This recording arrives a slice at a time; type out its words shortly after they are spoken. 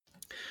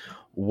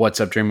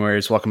What's up, Dream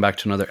Warriors? Welcome back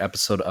to another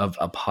episode of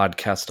A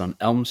Podcast on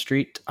Elm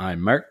Street.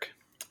 I'm Mark.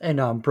 And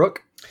I'm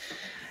Brooke.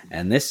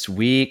 And this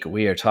week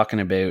we are talking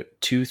about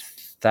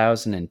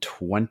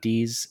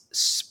 2020's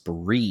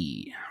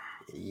Spree.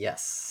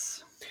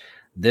 Yes.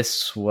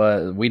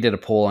 We did a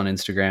poll on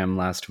Instagram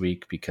last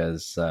week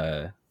because,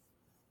 I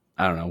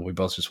don't know, we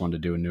both just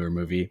wanted to do a newer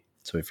movie.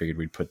 So we figured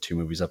we'd put two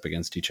movies up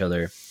against each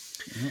other.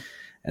 Mm-hmm.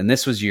 And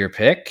this was your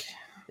pick.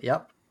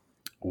 Yep.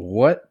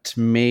 What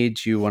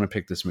made you want to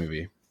pick this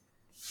movie?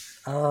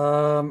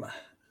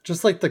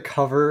 Just like the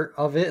cover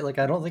of it. Like,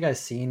 I don't think I've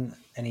seen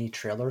any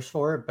trailers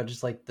for it, but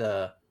just like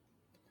the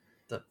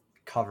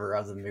cover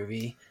of the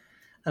movie.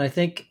 And I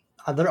think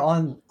either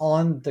on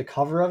the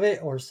cover of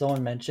it or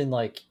someone mentioned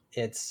like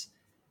it's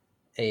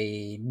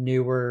a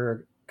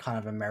newer kind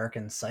of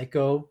American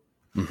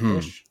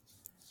Psycho-ish.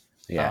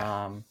 Mm-hmm.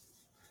 Yeah.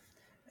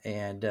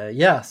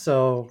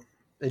 So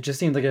it just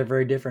seemed like a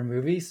very different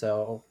movie,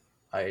 so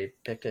I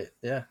picked it.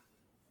 Yeah.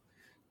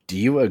 Do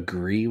you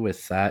agree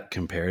with that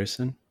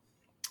comparison?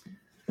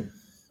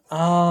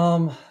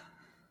 I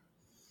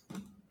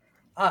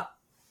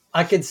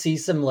could see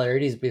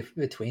similarities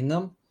between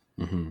them.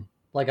 Mm-hmm.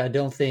 Like, I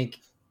don't think,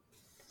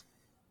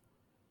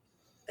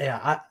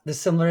 the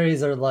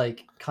similarities are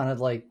like kind of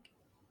like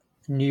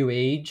new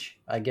age,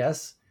 I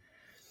guess,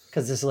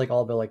 because this is like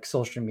all about like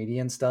social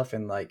media and stuff,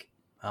 and like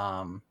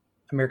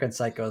American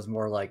Psycho is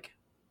more like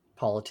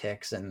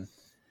politics and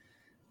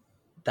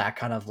that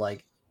kind of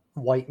like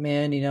white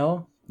man, you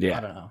know? Yeah.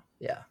 I don't know.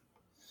 Yeah.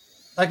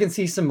 I can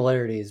see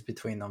similarities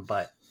between them,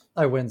 but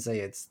I wouldn't say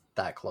it's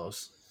that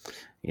close.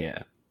 Yeah.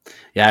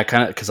 Yeah,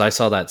 kind of, because I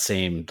saw that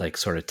same like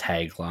sort of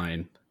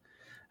tagline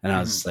and I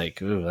was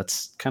like, ooh,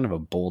 that's kind of a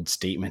bold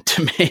statement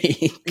to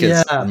make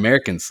because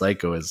American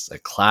Psycho is a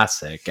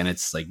classic and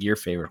it's like your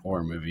favorite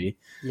horror movie.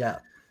 Yeah.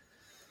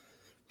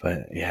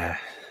 But yeah,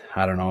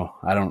 I don't know.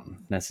 I don't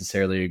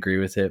necessarily agree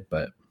with it,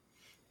 but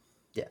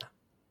yeah,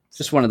 it's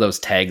just one of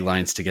those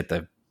taglines to get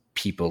the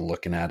people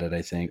looking at it,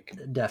 I think.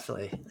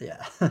 Definitely.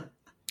 Yeah.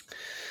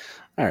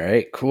 All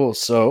right, cool.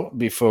 So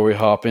before we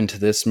hop into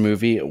this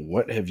movie,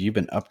 what have you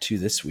been up to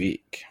this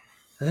week?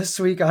 This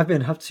week I've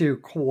been up to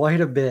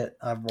quite a bit.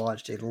 I've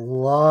watched a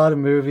lot of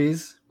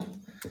movies.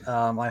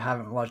 I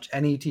haven't watched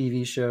any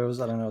TV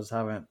shows. I don't know, I just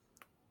haven't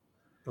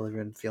really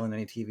been feeling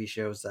any TV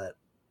shows that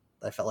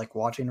I felt like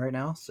watching right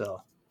now. So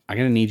I'm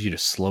going to need you to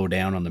slow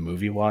down on the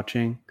movie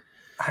watching.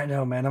 I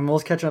know, man. I'm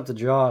almost catching up to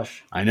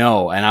Josh. I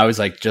know. And I was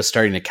like just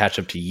starting to catch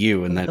up to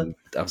you. And then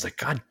I was like,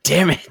 God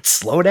damn it,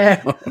 slow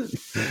down.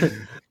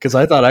 Because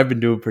I thought I've been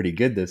doing pretty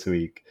good this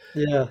week.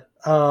 Yeah.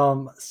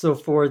 So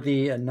for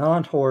the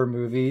non-horror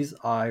movies,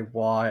 I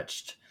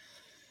watched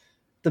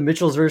The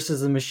Mitchells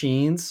versus the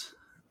Machines.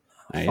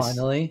 Nice.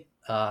 Finally.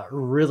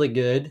 Really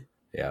good.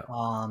 Yeah.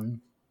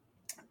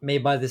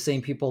 Made by the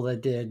same people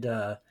that did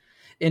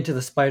Into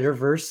the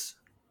Spider-Verse.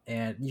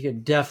 And you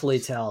can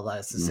definitely tell that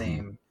it's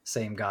the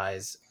same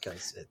guys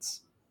because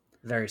it's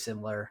very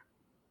similar.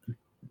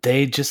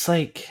 They just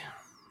like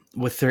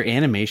with their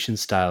animation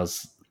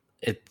styles,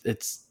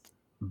 it's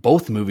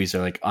both movies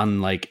are like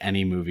unlike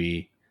any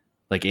movie,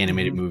 like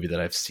animated movie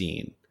that I've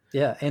seen.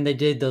 Yeah, and they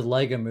did the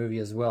Lego movie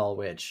as well,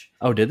 which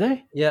did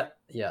they? Yeah.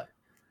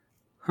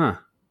 Huh.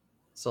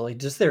 So like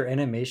just their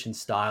animation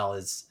style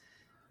it's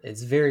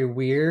very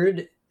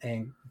weird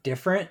and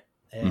different,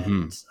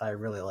 and I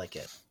really like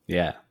it.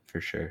 Yeah,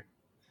 for sure.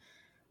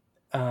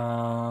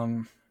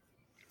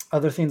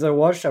 Other things I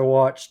watched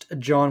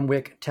John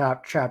Wick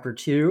Chapter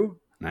 2.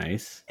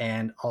 Nice.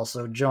 And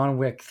also John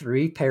Wick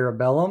 3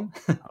 Parabellum.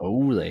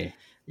 Holy.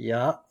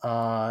 Yeah.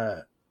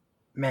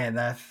 Man,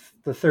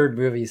 the third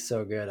movie is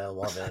so good. I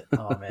love it.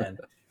 Oh man.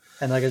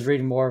 And like I was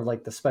reading more of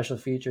like the special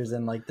features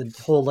and like the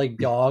whole like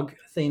dog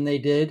thing they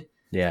did.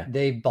 Yeah.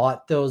 They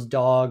bought those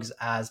dogs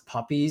as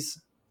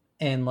puppies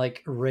and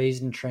like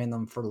raised and trained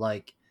them for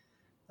like,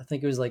 I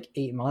think it was like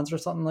 8 months or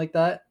something like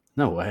that.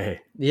 No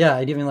way. Yeah,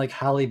 and even like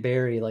Halle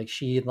Berry, like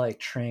she like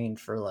trained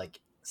for like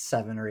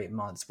 7 or 8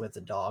 months with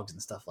the dogs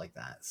and stuff like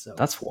that. So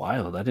that's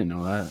wild. I didn't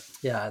know that.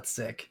 Yeah, it's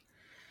sick.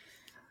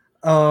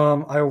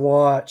 I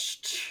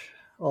watched,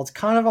 well, it's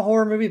kind of a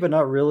horror movie, but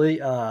not really.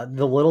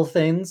 The Little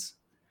Things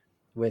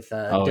with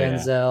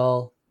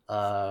Denzel,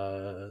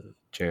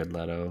 Jared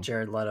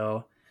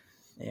Leto,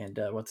 and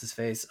what's his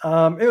face?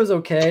 It was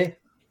okay.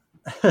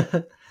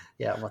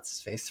 Yeah, what's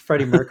his face?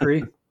 Freddie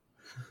Mercury.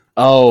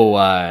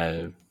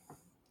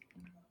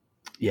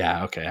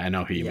 Yeah, okay. I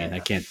know who you mean. I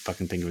can't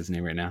fucking think of his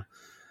name right now.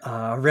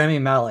 Rami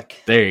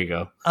Malek. There you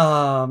go.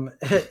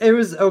 It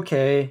was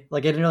okay.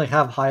 Like I didn't really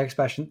have high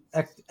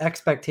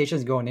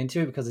expectations going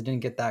into it because it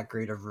didn't get that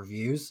great of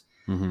reviews.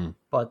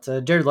 But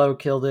Jared Leto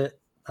killed it.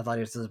 I thought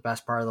he was the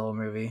best part of the whole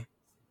movie.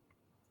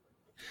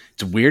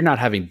 It's weird not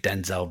having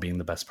Denzel being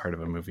the best part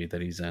of a movie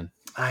that he's in.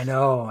 I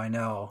know.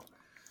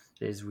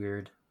 It is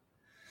weird.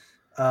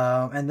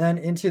 And then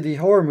into the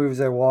horror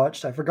movies I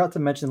watched. I forgot to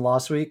mention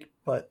last week,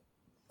 but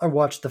I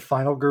watched The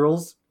Final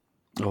Girls.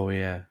 Oh,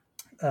 yeah.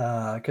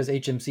 Because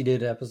HMC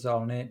did an episode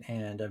on it,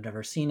 and I've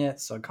never seen it,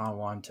 so I kind of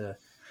wanted to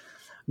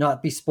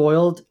not be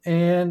spoiled.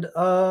 And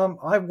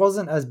I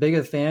wasn't as big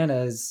a fan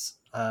as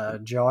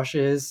Josh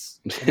is,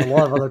 and a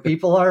lot of other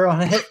people are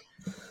on it.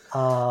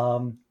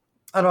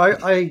 I don't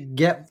know. I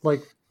get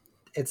like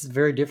it's a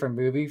very different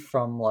movie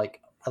from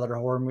like other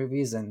horror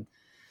movies and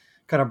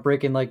kind of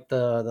breaking like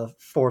the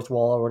fourth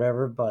wall or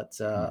whatever. But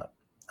I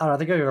don't know, I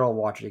think I gotta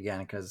watch it again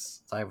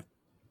because I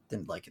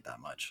didn't like it that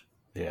much.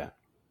 Yeah.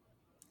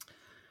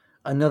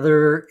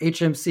 Another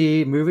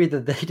HMC movie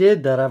that they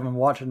did that I've been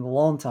watching in a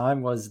long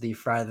time was the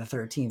Friday the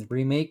 13th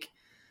remake.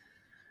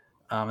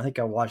 I think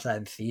I watched that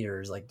in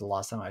theaters like the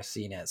last time I've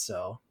seen it.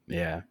 So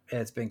Yeah.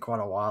 it's been quite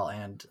a while,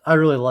 and I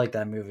really like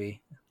that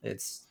movie.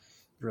 It's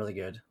really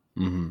good.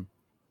 Mm-hmm.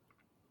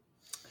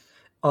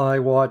 I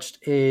watched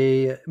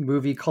a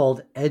movie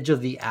called Edge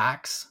of the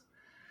Axe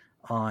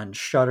on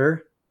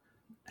Shudder.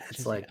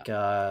 It's like from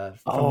I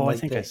like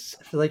think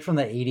from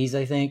the 80s,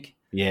 I think.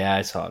 Yeah,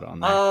 I saw it on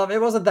there. It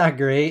wasn't that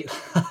great.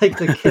 Like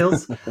the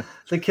kills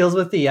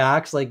with the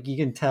axe, like you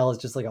can tell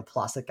it's just like a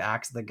plastic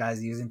axe the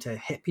guy's using to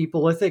hit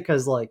people with it,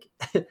 because like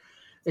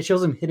it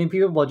shows him hitting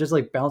people, but it just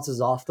like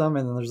bounces off them,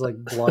 and then there's like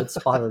blood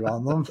spotted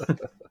on them.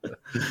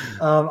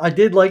 I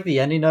did like the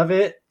ending of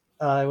it.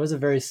 It was a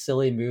very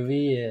silly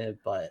movie,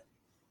 but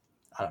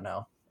I don't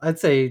know. I'd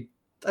say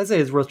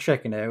it's worth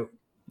checking out.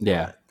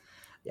 Yeah. But,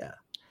 yeah.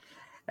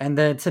 And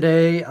then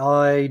today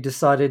I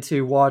decided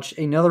to watch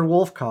another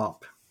Wolf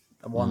Cop,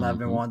 the one that I've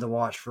been wanting to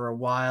watch for a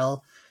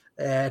while.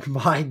 And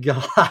my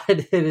God,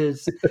 it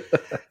is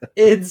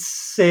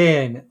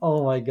insane.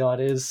 Oh my God,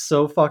 it is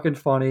so fucking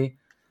funny.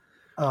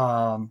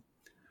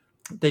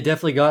 They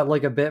definitely got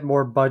like a bit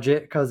more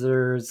budget because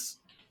there's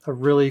a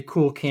really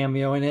cool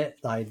cameo in it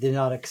that I did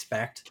not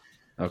expect.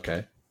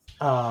 Okay.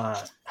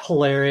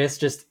 Hilarious,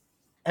 just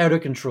out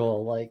of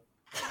control. Like,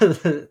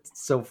 it's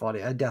so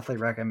funny. I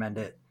definitely recommend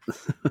it.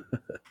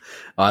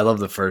 I love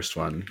the first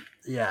one.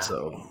 Yeah.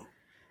 So,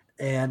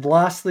 and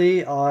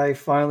lastly, I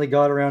finally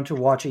got around to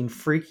watching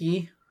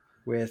Freaky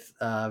with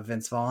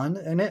Vince Vaughn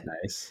in it.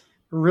 Nice.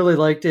 Really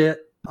liked it.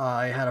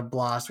 I had a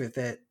blast with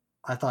it.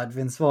 I thought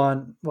Vince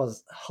Vaughn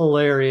was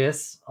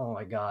hilarious. Oh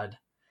my God.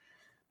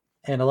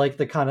 And I like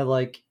the kind of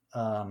like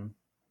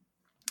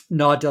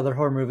nod to other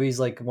horror movies,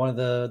 like one of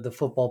the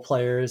football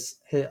players,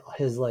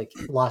 his like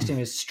last name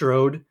is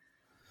Strode.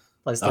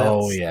 Like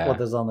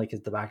what is on like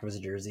the back of his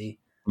jersey.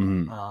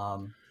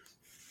 Mm-hmm.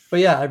 But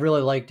yeah, I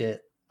really liked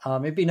it.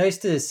 It'd be nice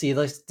to see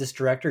like this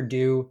director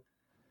do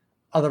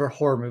other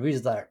horror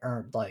movies that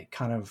aren't like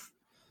kind of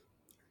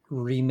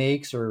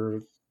remakes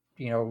or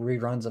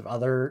reruns of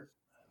other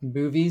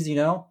movies.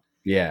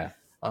 Yeah.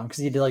 Because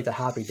he did like the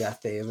Happy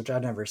Death Day, which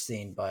I've never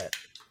seen, but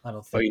I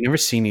don't think. Oh, you never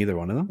seen either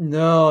one of them?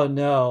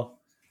 No.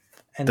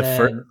 And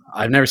then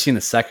I've never seen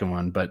the second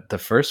one, but the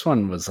first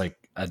one was like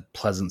a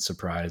pleasant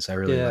surprise. I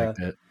really liked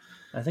it.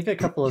 I think a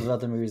couple of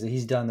other movies that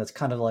he's done that's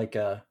kind of like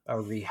a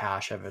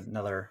rehash of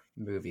another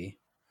movie.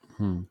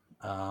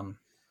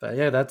 But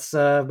yeah, that's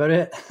about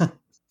it.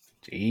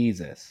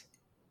 Jesus.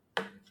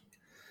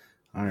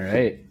 All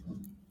right.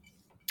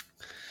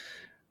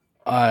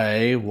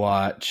 I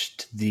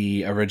watched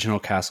the original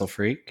Castle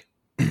Freak.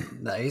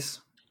 Nice.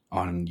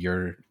 On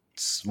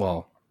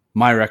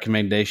my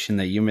recommendation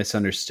that you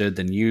misunderstood,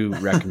 then you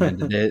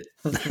recommended it.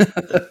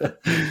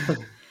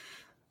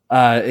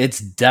 It's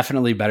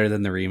definitely better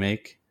than the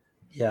remake.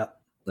 Yeah.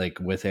 Like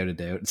without a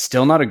doubt. It's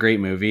still not a great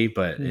movie,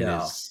 but it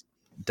is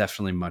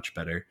definitely much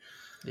better.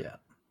 Yeah.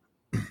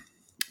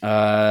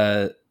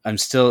 I'm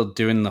still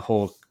doing the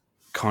whole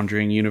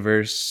Conjuring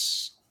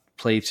universe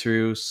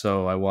playthrough.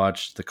 So I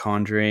watched The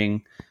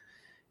Conjuring,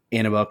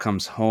 Annabelle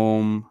Comes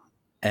Home,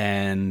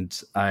 and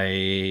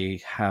I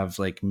have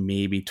like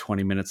maybe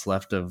 20 minutes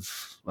left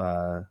of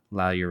La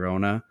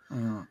Llorona.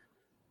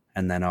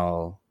 And then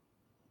I'll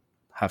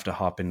have to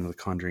hop into The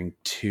Conjuring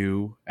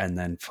 2, and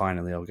then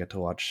finally I'll get to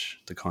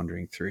watch The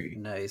Conjuring 3.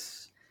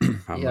 Nice.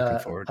 I'm looking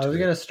forward to it. I was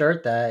going to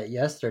start that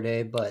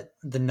yesterday, but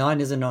the 9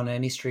 isn't on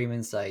any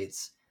streaming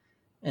sites.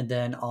 And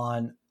then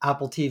on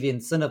Apple TV and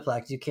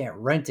Cineplex, you can't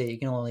rent it. You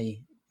can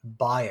only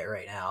buy it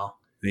right now.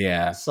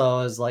 Yeah. So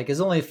I was like,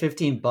 it's only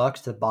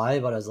 $15 to buy,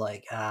 but I was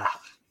like,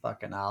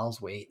 fucking I'll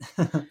wait.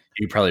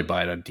 You probably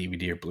buy it on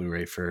DVD or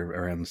Blu-ray for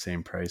around the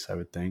same price, I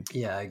would think.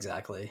 Yeah,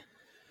 exactly.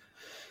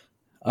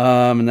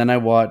 And then I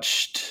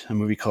watched a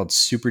movie called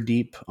Super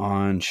Deep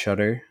on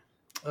Shudder.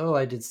 Oh,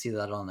 I did see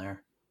that on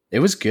there. It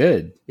was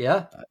good.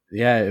 Yeah?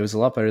 Yeah, it was a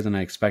lot better than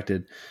I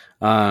expected.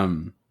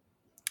 And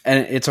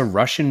it's a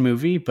Russian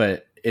movie,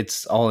 but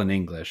it's all in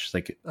English.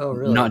 Like, oh,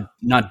 really?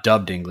 Not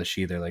dubbed English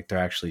either. Like, they're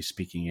actually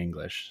speaking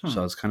English. So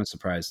I was kind of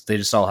surprised. They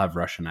just all have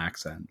Russian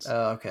accents.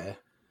 Oh, okay.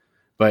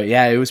 But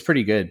yeah, it was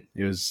pretty good.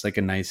 It was like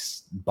a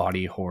nice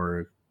body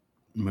horror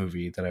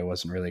movie that I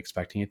wasn't really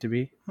expecting it to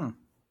be.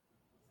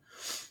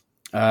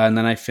 And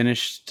then I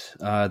finished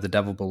The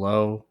Devil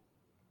Below.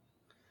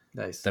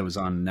 Nice. That was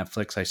on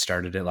Netflix. I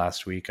started it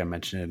last week. I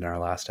mentioned it in our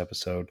last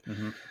episode.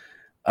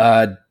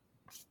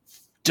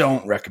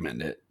 Don't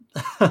recommend it.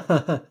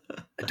 I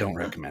don't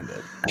recommend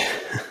it.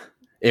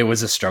 It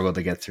was a struggle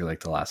to get through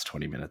like the last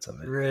 20 minutes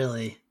of it.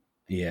 Really?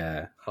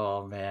 Yeah.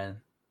 Oh,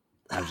 man.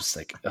 I'm just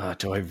like,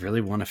 do I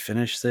really want to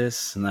finish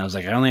this? And I was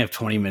like, I only have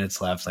 20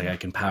 minutes left. Like I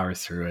can power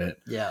through it.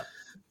 Yeah.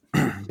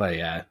 But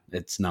yeah,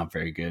 it's not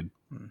very good.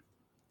 Hmm.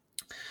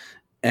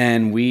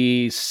 And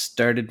we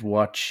started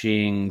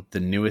watching the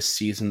newest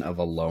season of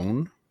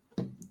Alone.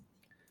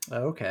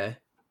 Okay.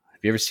 Have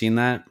you ever seen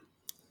that?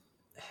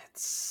 It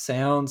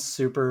sounds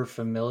super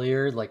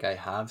familiar. Like I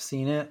have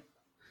seen it.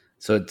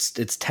 So it's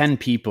 10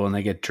 people and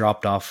they get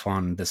dropped off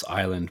on this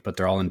island, but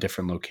they're all in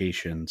different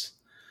locations.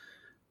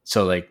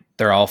 So like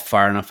they're all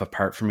far enough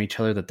apart from each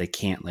other that they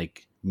can't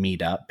like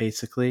meet up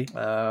basically.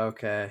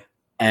 Okay.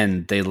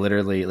 And they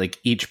literally like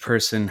each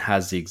person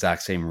has the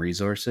exact same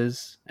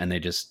resources and they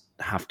just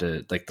have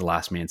to like the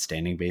last man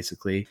standing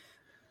basically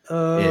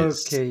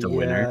is Okay, the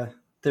winner. yeah.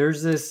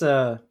 There's this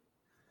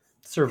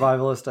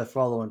survivalist I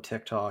follow on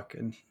TikTok,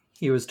 and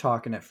he was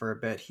talking it for a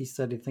bit. He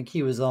said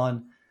he was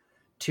on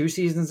 2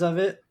 seasons of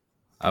it.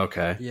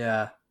 Okay.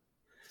 Yeah.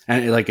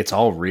 And like it's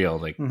all real.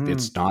 Like Mm-hmm.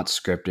 it's not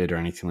scripted or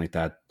anything like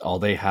that. All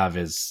they have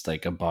is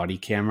like a body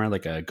camera,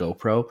 like a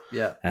GoPro,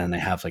 Yeah. and they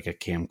have like a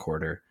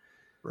camcorder.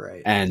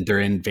 Right. And they're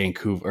in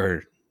Vancouver,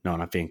 or no,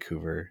 not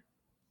Vancouver.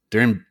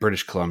 They're in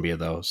British Columbia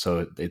though,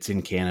 so it's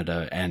in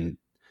Canada. And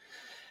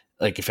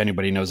like if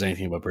anybody knows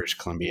anything about British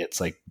Columbia, it's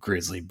like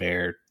grizzly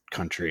bear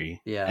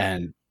country. Yeah.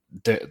 And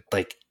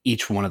like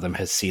each one of them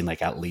has seen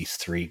like at least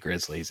 3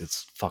 grizzlies.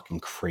 It's fucking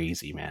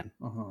crazy, man.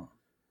 Uh-huh.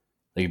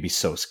 Like it'd be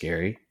so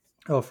scary.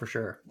 Oh, for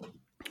sure.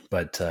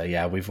 But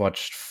yeah, we've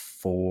watched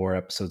 4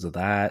 episodes of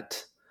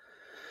that.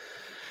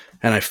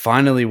 And I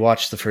finally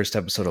watched the first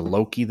episode of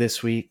Loki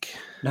this week.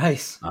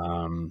 Nice.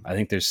 I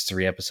think there's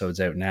 3 episodes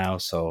out now,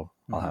 so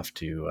I'll Mhm. have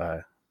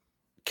to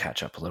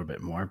catch up a little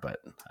bit more, but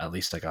at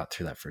least I got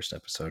through that first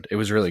episode. It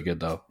was really good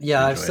though.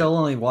 Yeah, I I've enjoyed still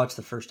only watched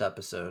the first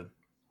episode.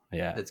 it.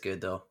 Yeah. It's good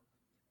though.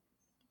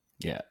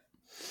 Yeah.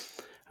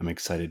 I'm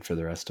excited for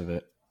the rest of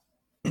it.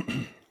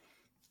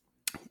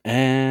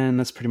 And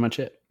that's pretty much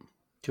it.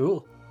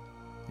 Cool.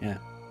 Yeah.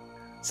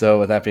 So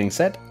with that being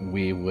said,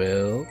 we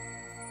will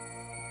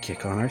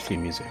kick on our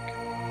theme music.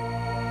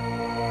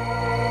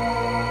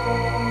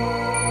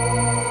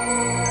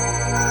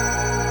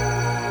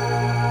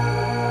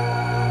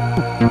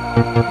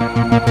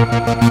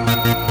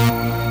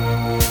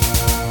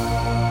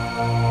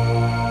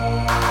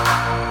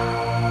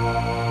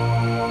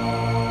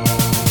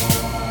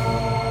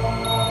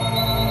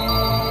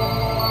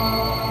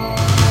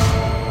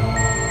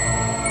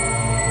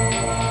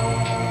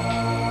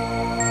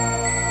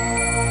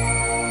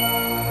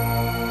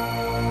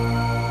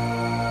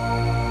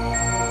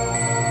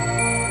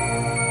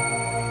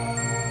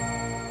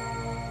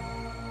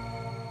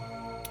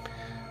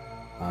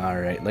 All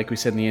right, like we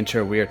said in the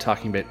intro, we are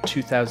talking about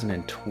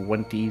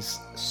 2020's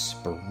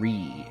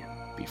Spree.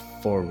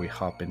 Before we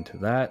hop into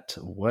that,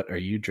 what are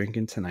you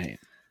drinking tonight?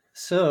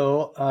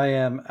 So I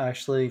am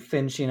actually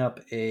finishing up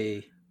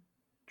a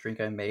drink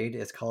I made.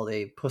 It's called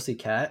a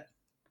Pussycat.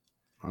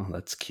 Oh,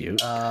 that's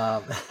cute.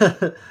 I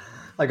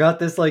got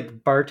this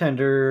like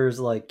bartender's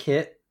like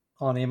kit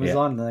on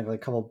Amazon, and then I have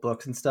like a couple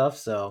books and stuff.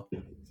 So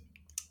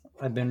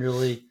I've been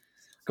really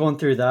going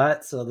through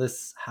that. So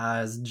this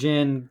has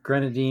gin,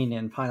 grenadine,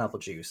 and pineapple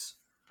juice,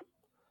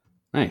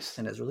 Nice.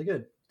 and it's really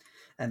good.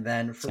 And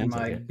then for Sounds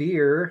my like it.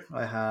 beer,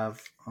 I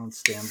have on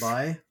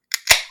standby.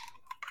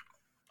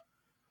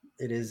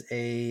 It is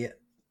a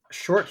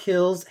Short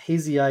Hills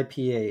Hazy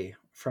IPA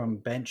from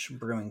Bench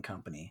Brewing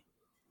Company.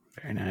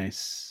 Very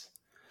nice.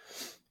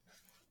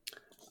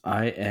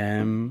 I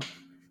am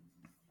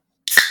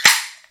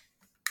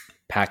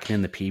packing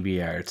in the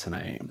PBR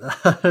tonight.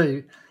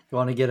 You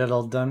want to get it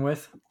all done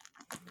with?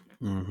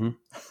 Mm-hmm.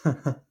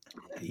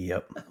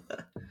 Yep.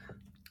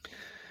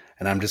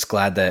 And I'm just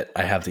glad that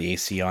I have the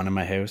AC on in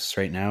my house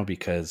right now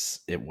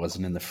because it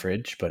wasn't in the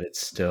fridge, but it's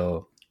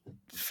still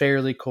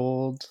fairly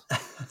cold.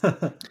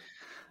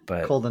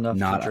 But cold enough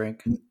not to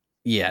drink.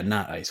 Yeah,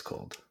 not ice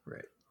cold.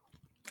 Right.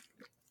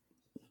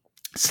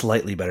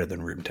 Slightly better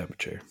than room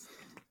temperature.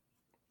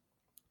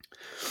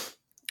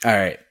 All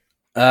right.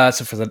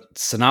 So for the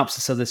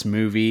synopsis of this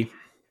movie,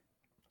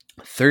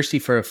 thirsty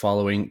for a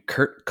following,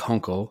 Kurt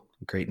Kunkel,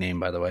 great name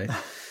by the way,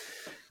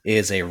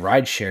 is a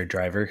rideshare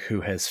driver who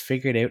has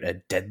figured out a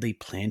deadly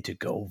plan to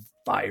go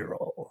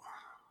viral.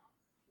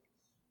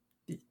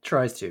 He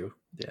tries to,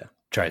 yeah.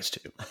 Tries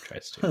to.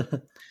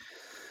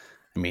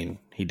 I mean,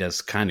 he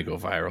does kind of go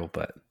viral,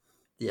 but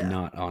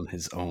not on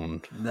his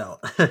own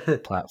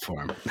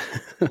platform.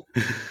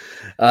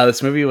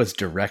 This movie was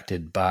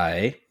directed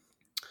by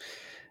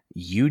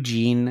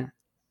Eugene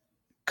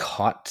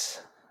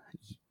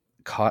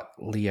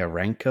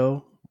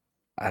Kotliarenko.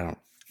 I don't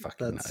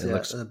fucking know. It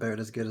looks about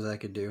as good as I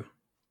could do.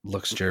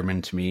 Looks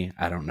German to me.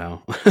 I don't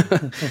know.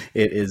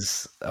 It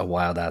is a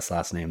wild ass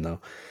last name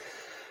though.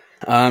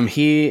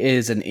 He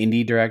is an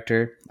indie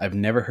director. I've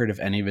never heard of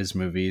any of his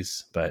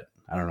movies, but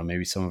I don't know.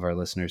 Maybe some of our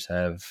listeners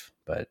have.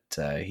 But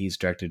he's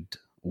directed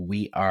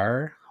We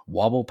Are,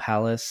 Wobble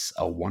Palace,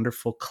 A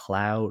Wonderful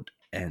Cloud,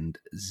 and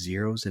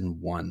Zeros and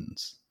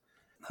Ones.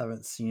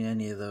 Haven't seen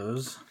any of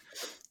those.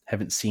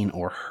 Haven't seen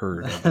or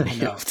heard of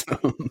any of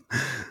them.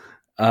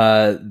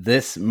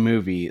 This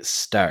movie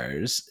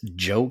stars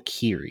Joe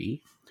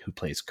Keery, who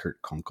plays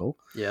Kurt Kunkel.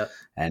 Yeah.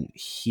 And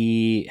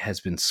he has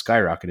been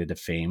skyrocketed to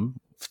fame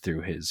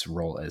through his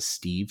role as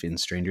Steve in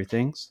Stranger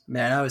Things.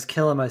 Man, I was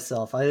killing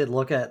myself. I didn't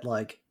look at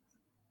like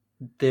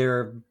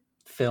their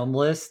film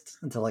list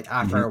until like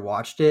after I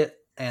watched it,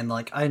 and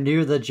like I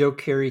knew that Joe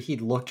Keery, he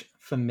looked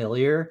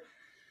familiar.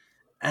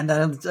 And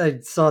then I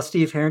saw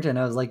Steve Harrington.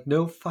 I was like,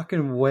 no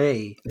fucking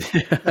way.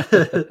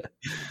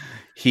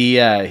 He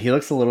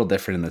looks a little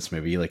different in this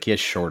movie. Like he has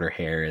shorter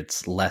hair.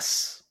 It's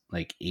less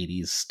like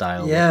 80s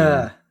style.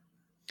 Yeah.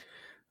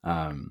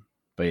 Looking.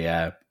 But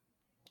yeah,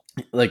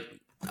 like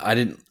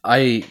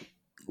I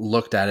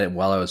looked at it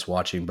while I was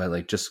watching, but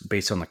like just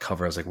based on the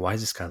cover, I was like, why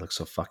does this guy look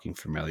so fucking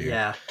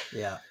familiar?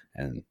 Yeah.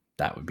 And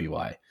that would be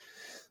why.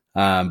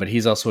 But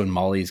he's also in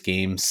Molly's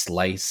Game,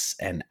 Slice,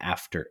 and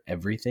After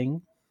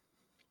Everything.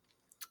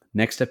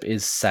 Next up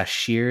is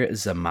Sashir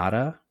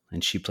Zamata,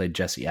 and she played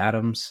Jessie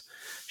Adams.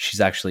 She's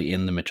actually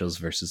in The Mitchells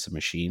versus the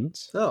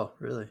Machines. Oh,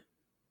 really?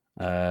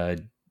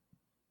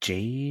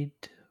 Jade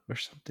or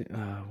something.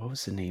 What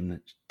was the name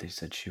that they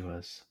said she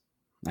was?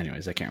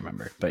 Anyways, I can't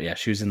remember. But yeah,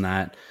 she was in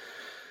that.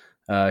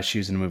 She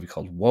was in a movie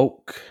called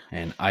Woke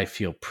and I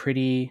Feel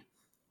Pretty.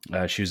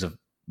 She was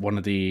one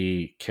of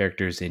the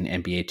characters in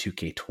NBA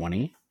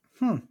 2K20.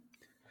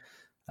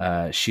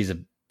 She's a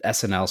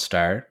SNL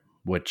star,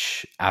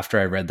 which after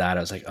I read that,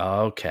 I was like,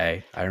 oh,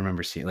 okay. I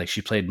remember seeing, like,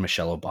 she played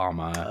Michelle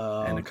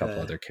Obama and a couple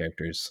other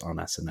characters on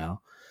SNL.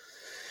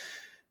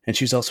 And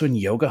she was also in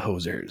Yoga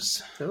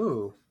Hosers.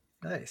 Oh,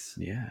 nice.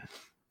 Yeah.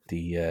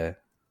 The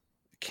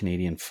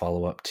Canadian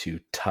follow-up to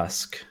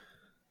Tusk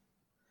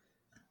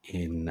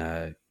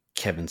in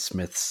Kevin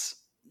Smith's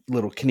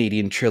little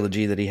Canadian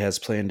trilogy that he has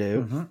planned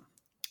out.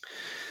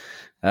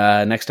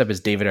 Next up is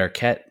David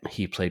Arquette.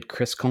 He played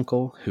Chris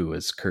Kunkel, who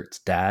was Kurt's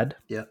dad.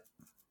 Yep.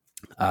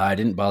 I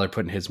didn't bother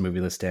putting his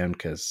movie list down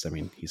because, I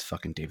mean, he's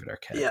fucking David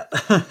Arquette.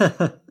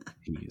 Yeah.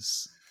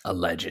 He's a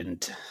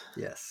legend.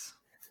 Yes.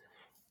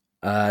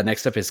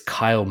 Next up is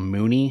Kyle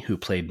Mooney, who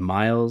played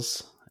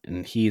Miles,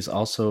 and he's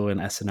also an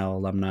SNL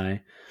alumni.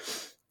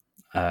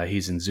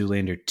 He's in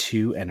Zoolander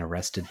 2 and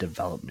Arrested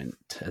Development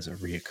as a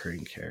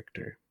reoccurring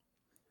character.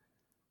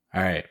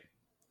 All right.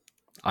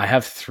 I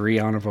have 3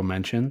 honorable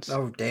mentions.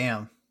 Oh,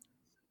 damn.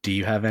 Do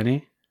you have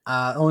any?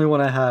 Only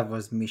one I have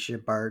was Misha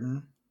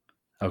Barton.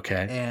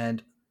 Okay.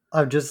 And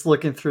I'm just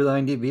looking through the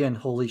IMDb and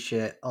holy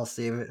shit, I'll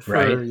save it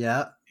for,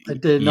 yeah. I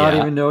did not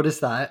even notice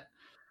that.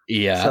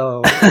 Yeah.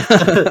 So,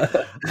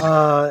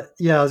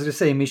 yeah, I was going to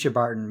say Misha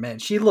Barton, man,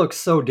 she looks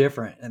so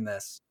different in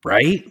this.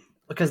 Right?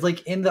 Because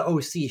like in the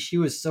OC, she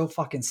was so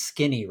fucking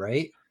skinny,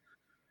 right?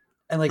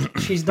 And like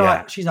she's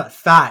not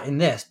fat in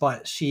this,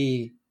 but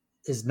she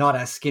is not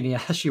as skinny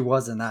as she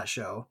was in that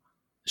show.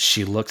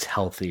 She looks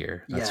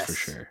healthier, that's for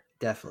sure.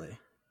 Definitely.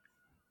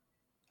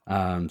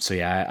 So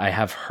yeah, I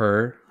have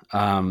her.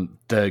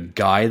 The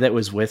guy that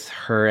was with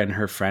her and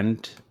her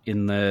friend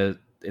in the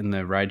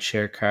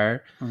rideshare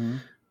car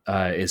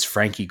is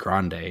Frankie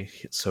Grande.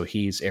 So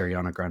he's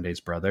Ariana Grande's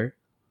brother.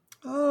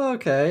 Oh,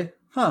 okay.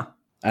 Huh.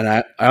 And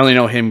I only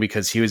know him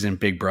because he was in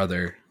Big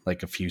Brother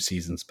like a few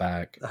seasons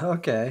back.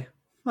 Okay.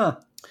 Huh.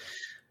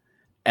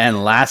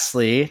 And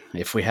lastly,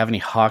 if we have any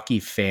hockey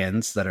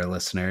fans that are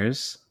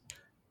listeners,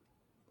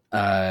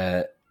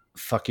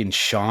 fucking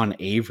Sean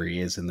Avery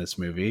is in this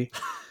movie.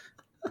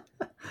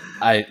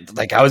 I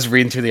was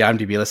reading through the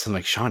IMDb list and I'm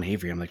like, Sean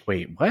Avery. I'm like,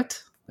 wait,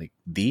 what? Like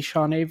the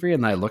Sean Avery?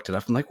 And I looked it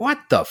up. I'm like, what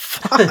the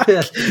fuck?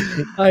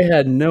 I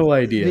had no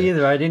idea. Me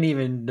either. I didn't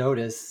even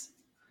notice.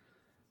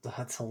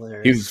 That's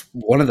hilarious. He was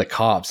one of the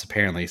cops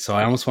apparently. So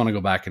I almost want to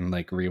go back and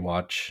like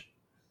rewatch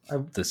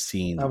the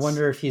scenes. I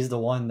wonder if he's the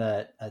one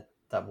that at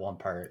that one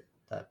part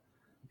that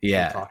we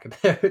talk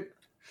about.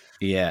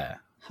 Yeah.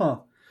 Huh.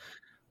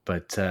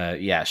 But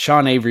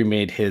Sean Avery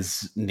made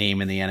his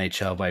name in the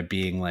NHL by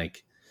being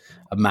like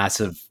a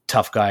massive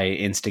tough guy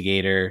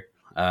instigator.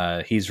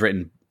 He's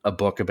written a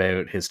book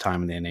about his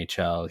time in the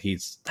NHL.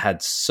 He's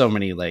had so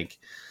many like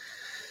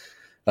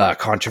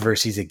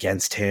controversies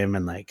against him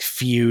and like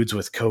feuds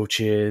with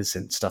coaches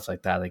and stuff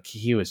like that. Like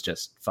he was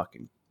just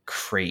fucking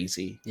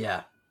crazy.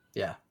 Yeah.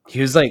 He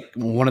was like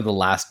one of the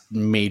last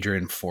major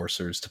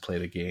enforcers to play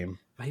the game.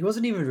 But he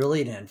wasn't even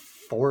really an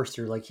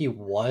enforcer. Like he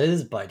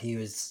was, but he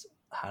was,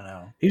 I don't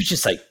know. He was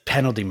just like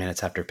penalty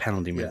minutes after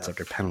penalty minutes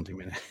after penalty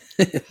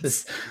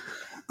minutes.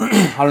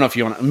 I don't know if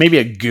you want to, maybe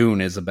a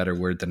goon is a better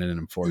word than an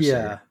enforcer.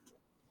 Yeah.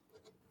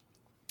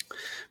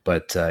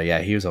 But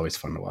he was always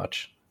fun to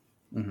watch.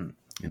 Mm-hmm.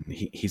 And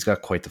he's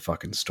got quite the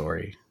fucking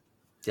story.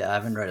 Yeah, I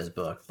haven't read his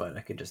book, but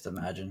I could just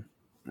imagine.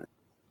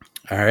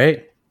 All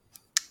right.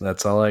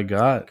 That's all I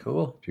got.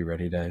 Cool. If you're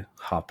ready to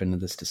hop into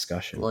this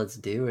discussion. Let's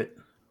do it.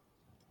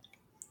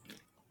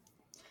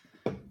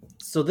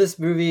 So this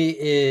movie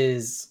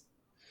is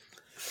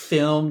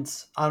filmed.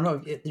 I don't know.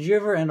 Did you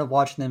ever end up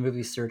watching the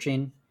movie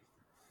Searching?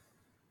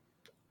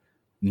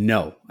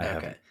 No, I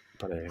haven't.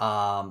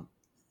 But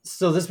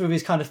so this movie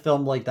is kind of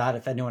filmed like that.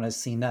 If anyone has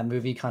seen that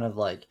movie, kind of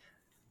like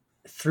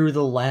through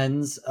the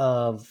lens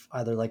of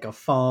either like a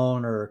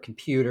phone or a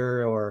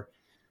computer or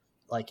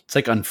like it's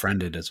like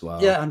unfriended as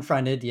well. Yeah,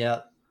 unfriended.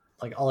 Yeah,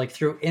 like all like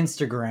through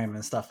Instagram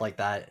and stuff like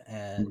that.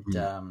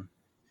 And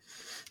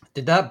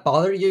did that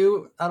bother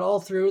you at all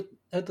through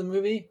at the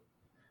movie?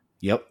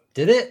 Yep.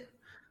 Did it?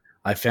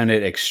 I found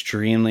it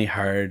extremely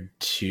hard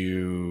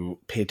to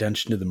pay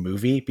attention to the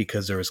movie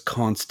because there was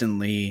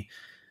constantly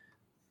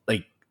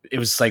like it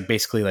was like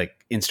basically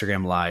like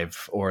Instagram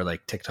live or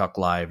like TikTok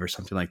live or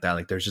something like that.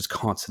 Like there's just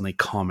constantly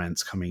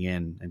comments coming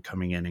in and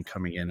coming in and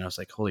coming in. And I was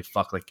like, holy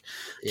fuck, like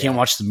I can't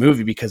watch the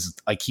movie because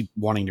I keep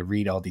wanting to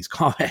read all these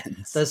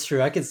comments. That's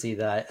true. I can see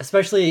that,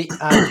 especially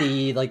at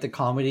the like the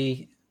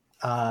comedy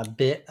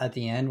bit at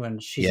the end when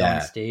she's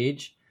on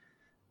stage.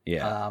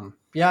 Yeah.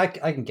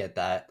 I can get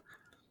that.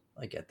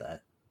 I get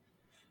that.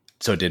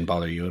 So it didn't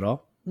bother you at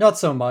all? Not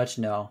so much,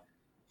 no.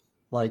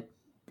 Like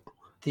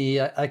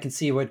I can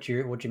see what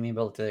you mean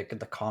about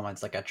the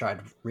comments. Like I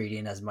tried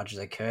reading as much as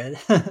I could.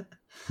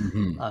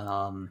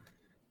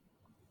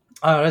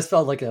 I just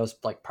felt like it was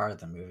like part of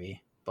the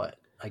movie, but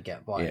I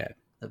get why it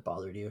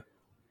bothered you.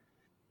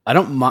 I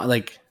don't mind.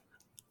 Like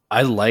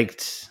I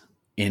liked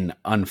in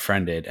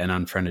Unfriended and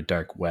Unfriended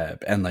Dark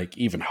Web and like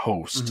even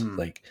Host.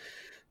 Like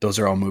those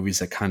are all movies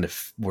that kind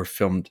of were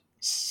filmed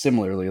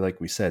similarly, like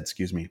we said.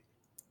 Excuse me.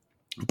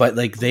 But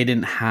like they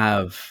didn't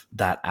have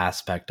that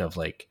aspect of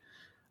like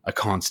a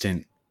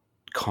constant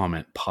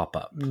comment pop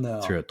up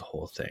throughout the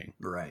whole thing.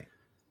 Right.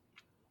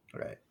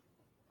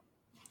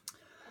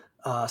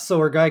 So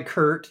our guy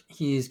Kurt,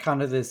 he's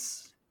kind of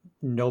this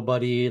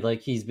nobody.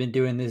 Like he's been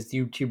doing this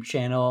YouTube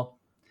channel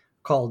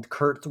called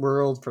Kurt's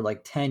World for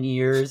like 10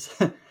 years.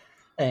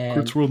 And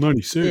Kurt's World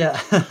 96. Yeah.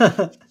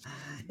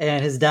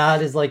 And his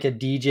dad is like a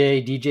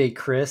DJ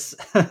Chris.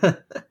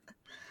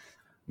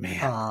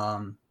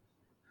 Man.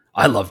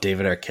 I love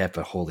David Arquette,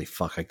 but holy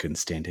fuck, I couldn't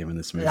stand him in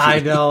this movie.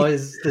 I know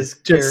this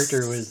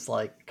character was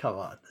like, come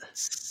on,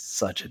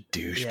 such a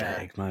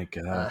douchebag. My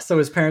God. So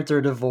his parents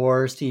are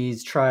divorced.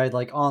 He's tried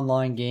like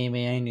online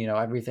gaming,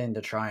 everything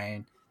to try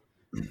and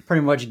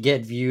pretty much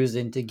get views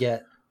and to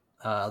get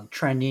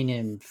trending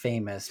and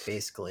famous,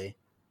 basically.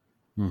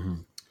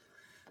 And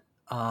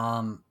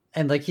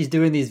like he's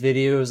doing these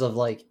videos of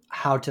like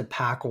how to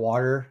pack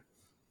water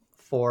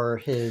for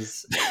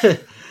his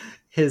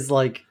his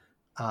like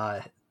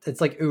it's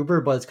like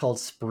Uber, but it's called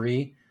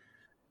Spree.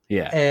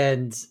 Yeah.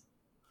 And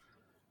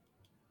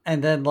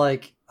then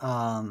like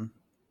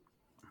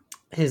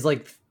his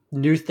like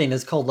new thing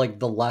is called like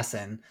The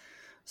Lesson.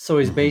 So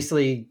he's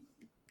basically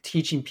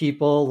teaching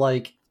people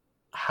like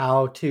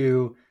how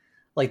to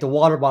like the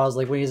water bottles.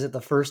 Like when he's at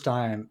the first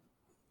time,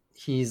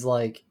 he's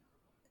like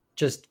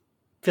just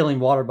filling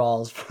water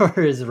bottles for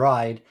his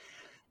ride.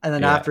 And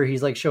then after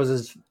he's like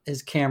shows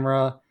his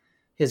camera,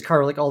 his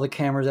car, like all the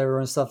cameras everywhere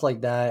and stuff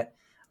like that.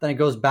 Then it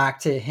goes back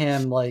to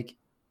him like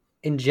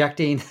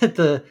injecting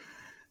the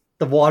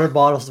water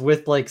bottles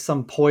with like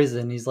some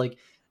poison. He's like,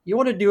 you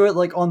want to do it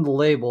like on the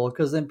label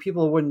because then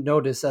people wouldn't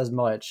notice as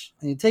much.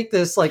 And you take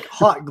this like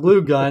hot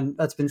glue gun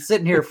that's been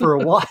sitting here for a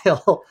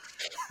while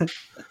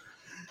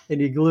and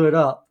you glue it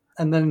up.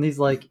 And then he's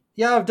like,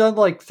 yeah, I've done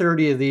like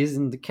 30 of these.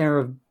 And the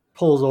camera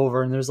pulls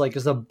over and there's like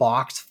just a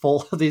box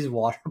full of these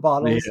water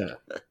bottles.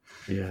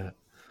 Yeah.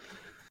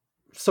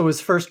 So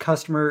his first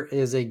customer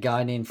is a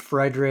guy named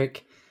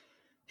Frederick.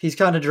 He's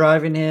kind of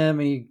driving him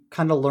and you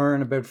kind of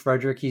learn about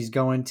Frederick. He's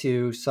going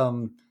to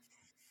some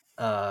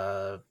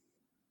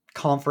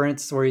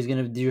conference where he's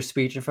going to do a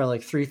speech in front of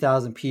like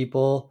 3,000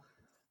 people.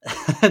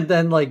 And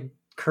then like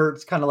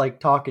Kurt's kind of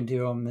like talking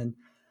to him and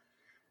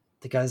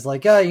the guy's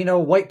like,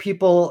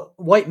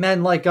 white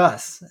men like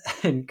us.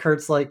 And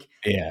Kurt's like,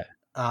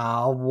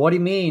 what do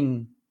you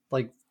mean?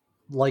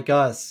 Like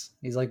us?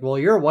 He's like, well,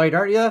 you're white,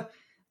 aren't you?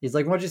 He's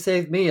like, why'd you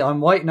save me?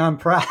 I'm white and I'm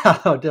proud.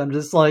 I'm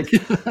just like,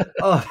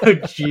 oh,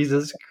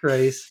 Jesus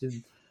Christ.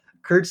 And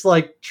Kurt's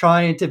like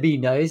trying to be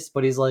nice,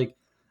 but he's like,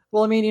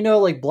 well, I mean,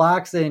 like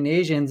blacks and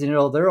Asians,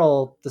 they're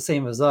all the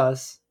same as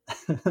us.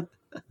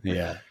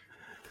 Yeah.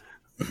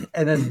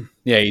 And then,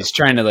 he's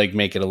trying to like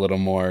make it a little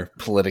more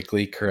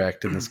politically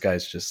correct. And this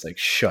guy's just like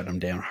shutting him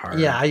down hard.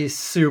 Yeah. He's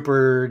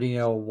super,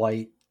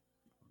 white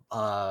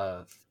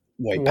power.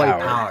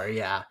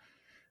 Yeah.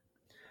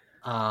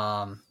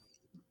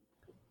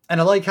 And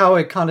I like how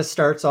it kind of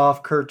starts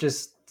off. Kurt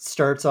just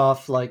starts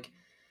off like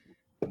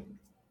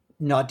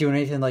not doing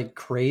anything like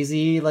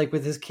crazy, like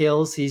with his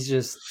kills. He's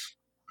just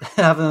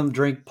having them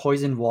drink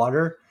poisoned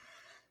water.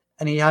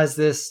 And he has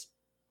this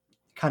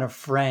kind of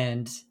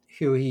friend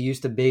who he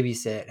used to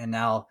babysit. And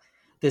now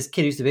this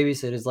kid used to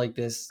babysit is like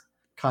this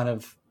kind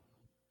of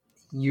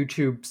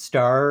YouTube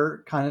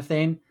star kind of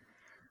thing.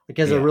 Like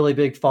has a really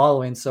big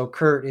following. So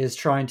Kurt is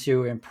trying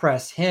to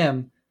impress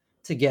him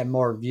to get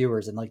more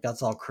viewers, and like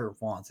that's all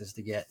Kurt wants is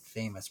to get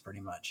famous,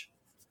 pretty much.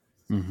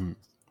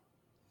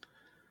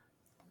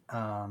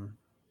 What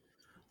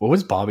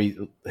was Bobby?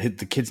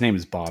 The kid's name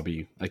is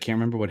Bobby. I can't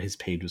remember what his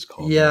page was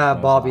called. Yeah,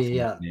 Bobby.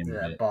 Yeah,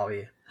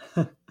 Bobby.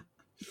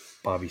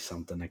 Bobby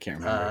something. I can't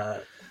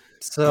remember.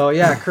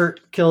 So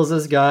Kurt kills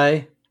this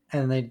guy,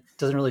 and they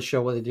doesn't really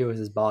show what they do with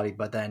his body,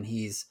 but then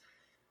he's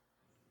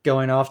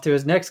going off to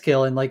his next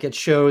kill, and like it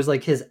shows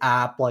like his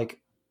app like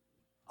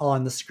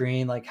on the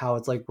screen, like how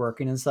it's like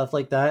working and stuff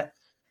like that.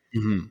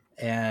 Mm-hmm.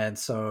 And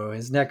so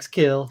his next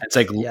kill, It's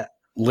like yeah,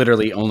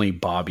 literally only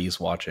Bobby's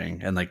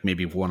watching, and like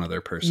maybe one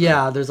other person.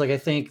 yeah. There's like I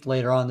think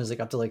later on there's like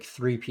up to like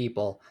 3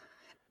 people,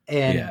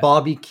 and Yeah.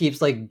 Bobby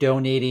keeps like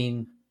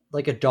donating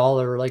like $1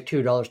 or like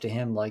 $2 to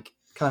him, like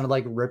kind of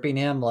like ripping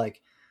him,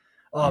 like,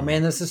 oh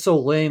man, this is so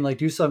lame. Like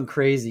do something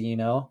crazy, you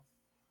know?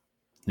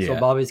 So Yeah.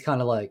 Bobby's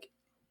kind of like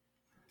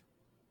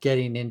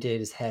getting into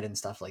his head and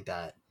stuff like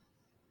that.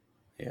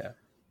 Yeah.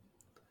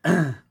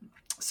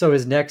 So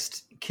his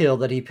next kill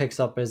that he picks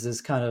up is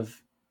this kind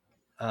of,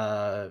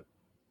 I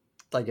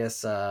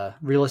guess,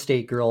 real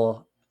estate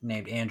girl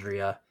named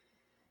Andrea.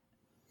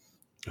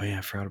 Oh yeah,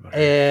 I forgot about her.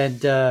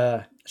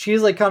 And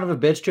she's like kind of a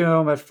bitch to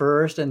him at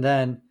first, and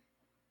then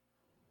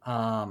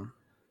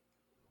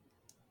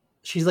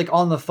she's like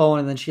on the phone,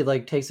 and then she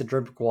like takes a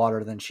drink of water,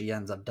 and then she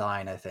ends up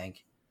dying, I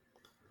think.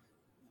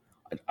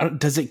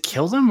 Does it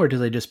kill them, or do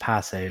they just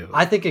pass out?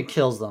 I think it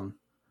kills them.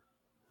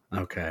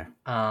 Okay.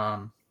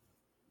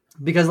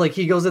 Because like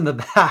he goes in the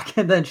back,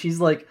 and then she's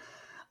like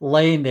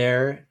laying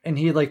there, and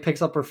he like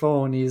picks up her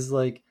phone. He's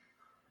like,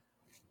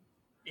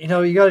 you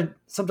know, you gotta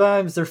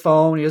sometimes their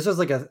phone. It's just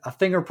like a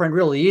fingerprint,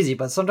 really easy,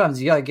 but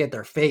sometimes you gotta get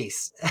their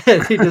face.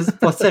 And he just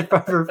puts it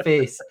from her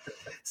face,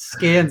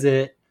 scans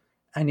it,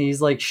 and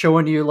he's like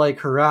showing you like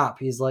her app.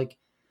 He's like,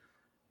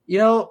 you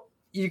know,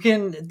 they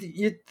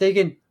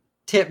can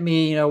tip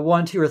me, you know,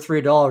 $1, $2,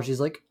 or $3.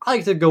 He's like, I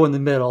like to go in the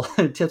middle,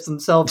 and tips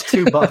himself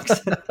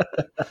 $2.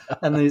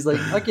 And then he's like,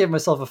 I give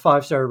myself a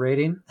 5-star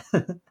rating.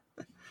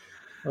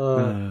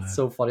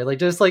 So funny. Like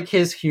just like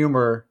his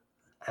humor,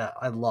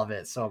 I love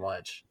it so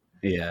much.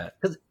 Yeah.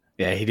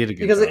 Yeah, he did a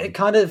good because job. it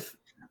kind of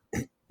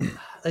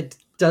it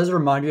does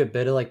remind me a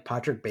bit of like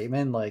Patrick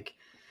Bateman. Like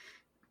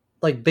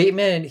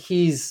Bateman,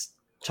 he's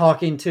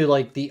talking to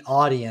like the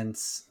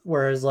audience,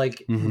 whereas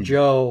like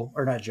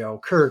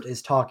Kurt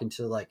is talking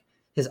to like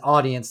his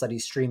audience that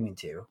he's streaming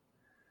to.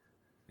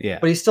 Yeah.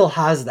 But he still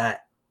has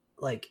that,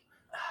 like,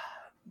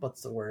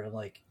 what's the word?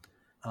 Like,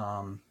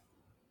 I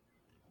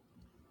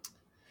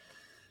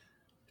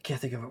can't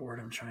think of a word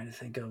I'm trying to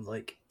think of.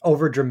 Like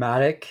over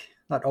dramatic,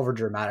 not over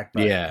dramatic,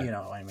 but yeah, you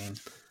know what I mean.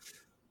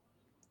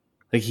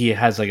 Like he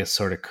has like a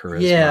sort of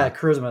charisma. Yeah,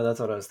 charisma.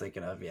 That's what I was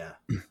thinking of. Yeah.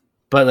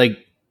 But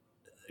like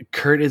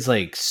Kurt is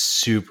like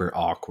super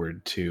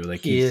awkward too.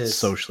 Like he's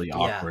socially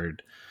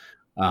awkward.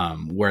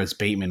 Whereas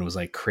Bateman was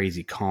like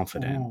crazy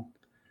confident.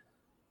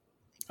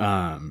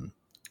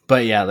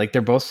 But yeah, like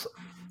they're both,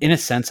 in a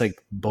sense,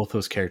 like both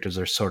those characters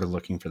are sort of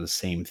looking for the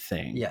same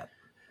thing. Yeah.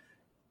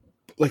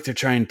 Like they're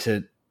trying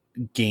to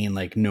gain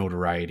like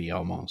notoriety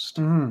almost.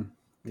 Mm-hmm.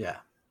 Yeah.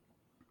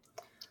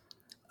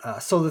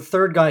 So the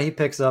third guy he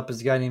picks up is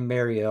a guy named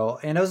Mario,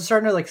 and I was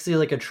starting to like see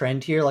like a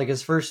trend here. Like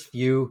his first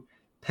few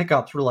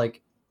pickups were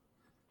like,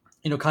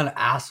 you know, kind of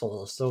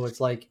assholes. So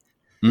it's like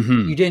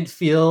you didn't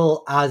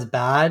feel as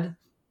bad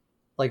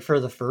like for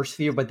the first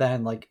few, but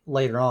then like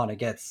later on it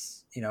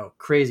gets, you know,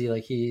 crazy.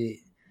 Like he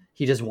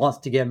just wants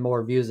to get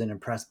more views and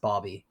impress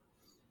Bobby.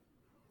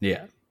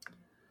 Yeah.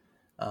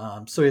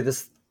 So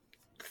this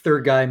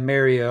third guy,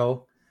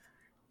 Mario,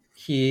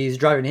 he's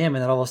driving him,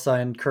 and then all of a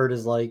sudden Kurt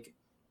is like,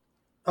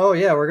 oh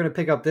yeah, we're gonna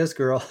pick up this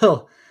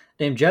girl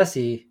named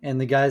Jessie, and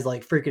the guy's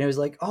like freaking out. He's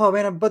like, oh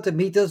man, I'm about to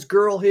meet this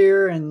girl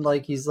here, and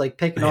like he's like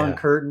picking on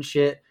Kurt and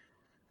shit.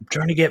 I'm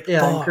trying to get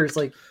fucked. And Kurt's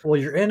like, well,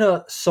 you're in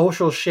a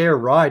social share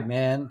ride,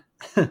 man.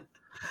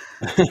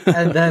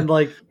 And then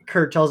like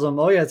Kurt tells him,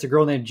 oh yeah, it's a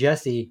girl named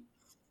Jessie.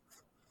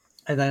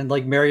 And then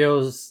like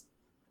Mario's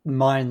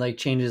mind like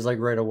changes like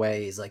right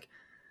away. He's like,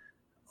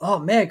 oh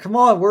man, come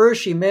on, where is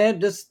she, man?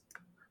 Just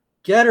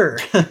get her.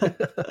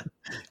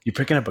 You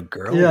picking up a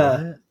girl?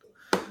 Yeah.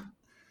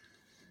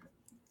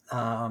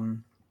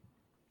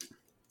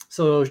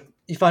 So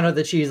you find out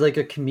that she's like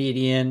a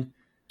comedian.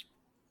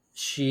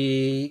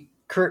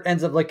 Kurt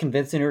ends up like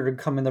convincing her to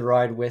come in the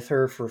ride with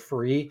her for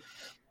free.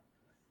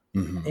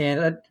 Mm-hmm.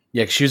 And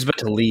yeah, she was about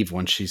to leave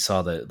when she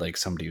saw that like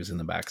somebody was in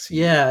the backseat.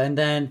 Yeah, and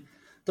then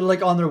they're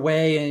like on their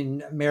way,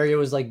 and Mario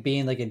was like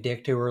being like a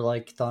dick to her,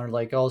 like telling her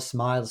like, "Oh,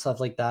 smile," and stuff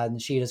like that,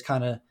 and she just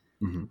kind of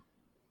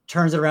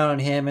turns it around on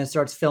him and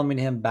starts filming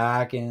him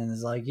back, and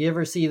is like, "You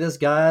ever see this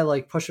guy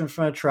like push in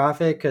front of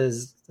traffic?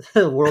 Because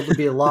the world would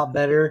be a lot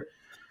better,"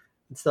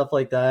 and stuff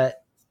like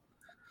that.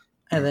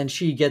 And then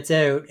she gets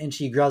out and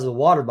she grabs a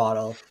water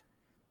bottle,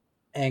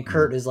 and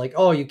Kurt is like,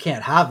 "Oh, you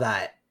can't have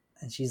that,"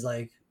 and she's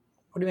like,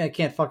 what do you mean I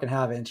can't fucking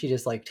have it? And she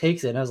just like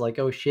takes it. And I was like,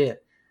 oh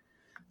shit.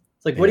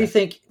 It's like, what do you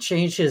think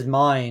changed his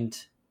mind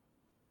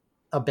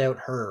about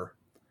her?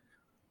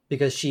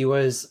 Because she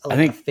was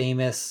like a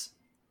famous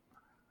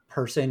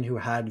person who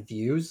had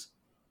views.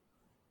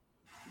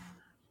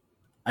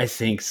 I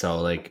think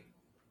so. Like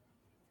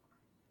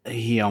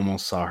he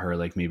almost saw her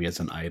like maybe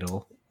as an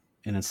idol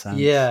in a sense.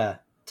 Yeah.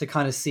 To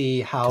kind of see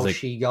how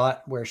she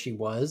got where she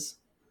was.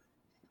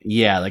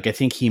 Yeah, like I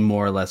think he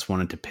more or less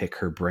wanted to pick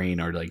her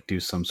brain or like do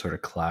some sort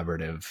of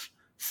collaborative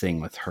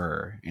thing with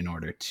her in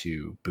order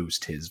to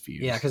boost his views.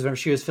 Yeah, because when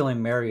she was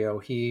filming Mario,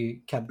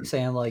 he kept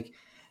saying like,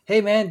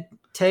 hey man,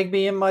 tag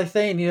me in my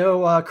thing,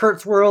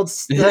 Kurt's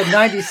World's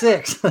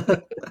 96.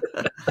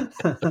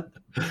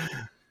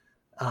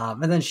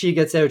 And then she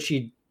gets out.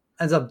 She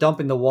ends up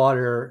dumping the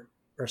water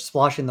or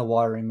splashing the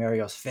water in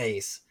Mario's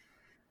face.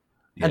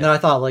 Yeah. And then I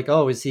thought, like,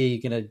 oh, is he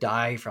going to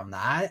die from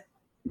that?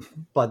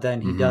 But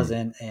then he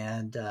doesn't.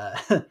 And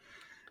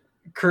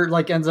Kurt,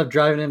 like, ends up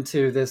driving him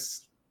to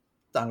this,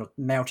 I don't know,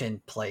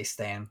 mountain place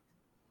thing.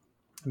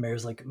 And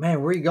Mario's like,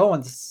 man, where are you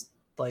going? This,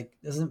 like,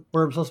 isn't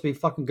where I'm supposed to be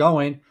fucking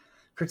going?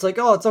 Kurt's like,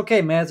 oh, it's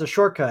okay, man. It's a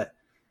shortcut.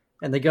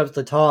 And they go up to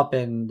the top,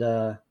 and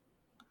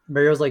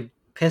Mario's, like,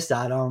 pissed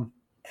at him.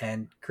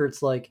 And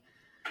Kurt's like,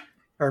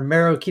 or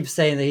Mario keeps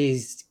saying that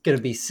he's going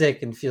to be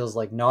sick and feels,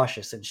 like,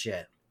 nauseous and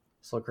shit.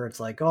 So Kurt's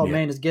like, oh,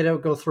 man, just get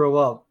out, go throw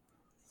up.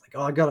 Like,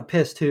 oh, I got to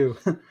piss, too.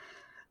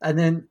 And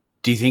then...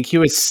 Do you think he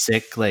was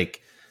sick,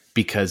 like,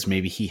 because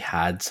maybe he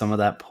had some of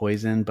that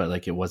poison, but,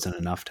 like, it wasn't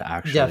enough to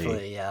actually...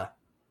 Definitely, yeah.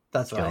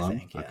 That's what I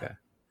think, yeah. Okay.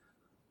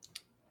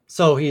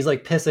 So he's,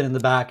 like, pissing in the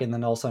back, and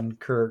then all of a sudden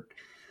Kurt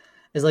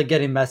is, like,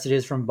 getting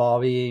messages from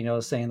Bobby,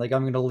 saying, like,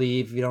 I'm going to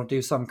leave if you don't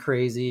do something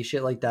crazy,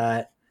 shit like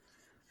that.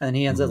 And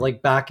he ends up,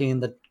 like, backing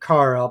the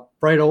car up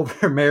right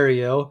over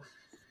Mario.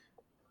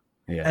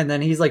 Yeah. And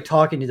then he's, like,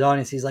 talking to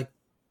Donnie. He's like,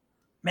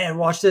 man,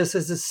 watch this.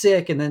 This is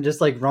sick. And then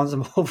just, like, runs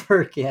him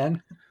over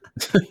again.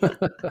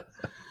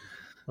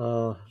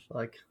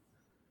 Like...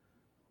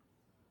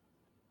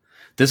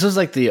 This was,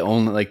 like, the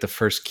only, like, the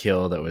first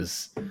kill that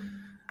was,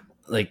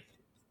 like,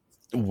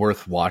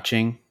 worth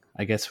watching,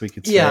 I guess we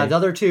could say. Yeah, the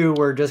other two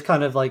were just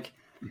kind of, like,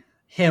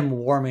 him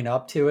warming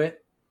up to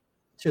it,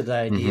 to the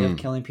idea of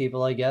killing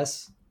people, I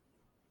guess.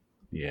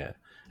 Yeah.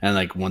 And,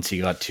 like, once he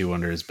got 2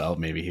 under his belt,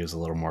 maybe he was a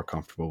little more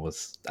comfortable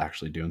with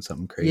actually doing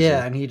something crazy.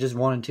 Yeah, and he just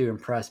wanted to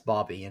impress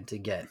Bobby and to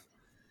get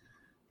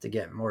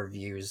more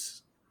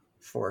views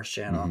for his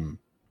channel.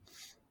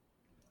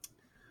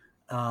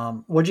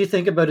 What'd you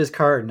think about his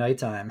car at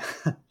nighttime?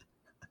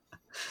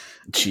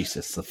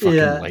 Jesus, the fucking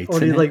lights.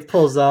 When he like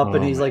pulls up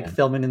and he's like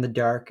filming in the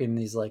dark and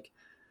he's like,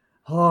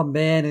 oh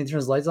man, and he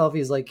turns lights off.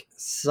 He's like,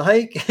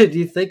 psych, do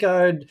you think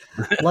I'd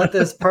let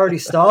this party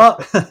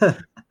stop?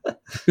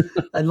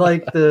 And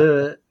like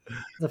the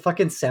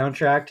fucking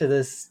soundtrack to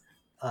this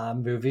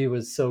movie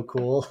was so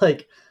cool.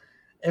 Like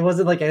it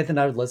wasn't like anything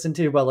I would listen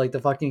to, but like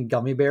the fucking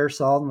Gummy Bear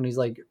song when he's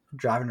like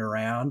driving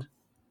around.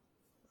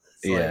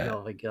 It's like,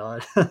 oh my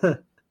god.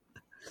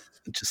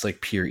 Just like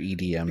pure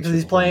EDM. Because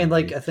he's playing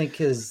like I think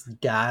his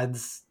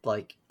dad's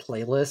like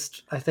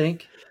playlist. I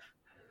think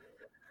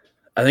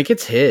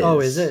it's his. Oh,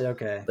 is it?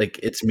 Okay. Like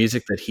it's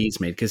music that he's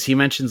made because he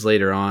mentions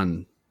later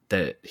on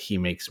that he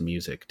makes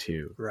music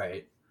too.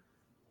 Right.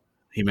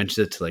 He mentions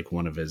it to like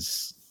one of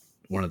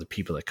the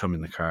people that come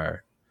in the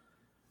car.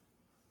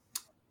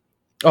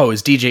 Oh,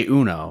 it's DJ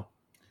Uno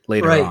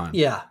later on.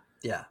 Yeah.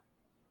 Yeah.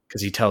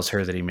 Because he tells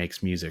her that he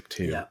makes music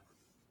too. Yeah.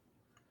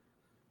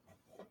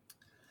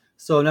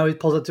 So now he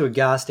pulls up to a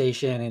gas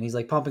station and he's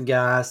like pumping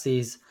gas.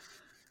 He's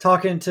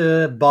talking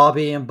to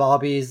Bobby and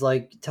Bobby's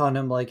like telling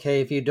him like,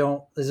 hey,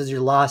 this is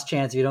your last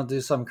chance. If you don't do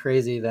something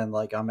crazy, then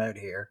like I'm out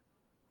here.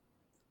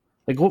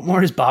 Like what more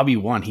does Bobby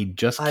want? He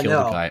just killed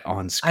a guy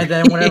on screen. And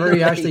then whenever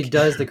he actually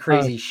does the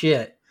crazy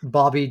shit,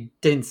 Bobby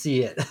didn't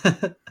see it.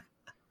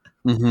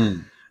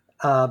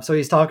 So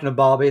he's talking to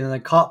Bobby and then the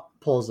cop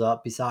pulls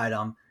up beside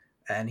him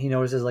and he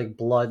notices like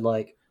blood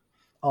like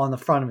on the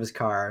front of his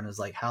car and is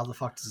like, how the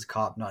fuck does this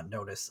cop not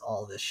notice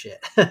all this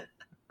shit?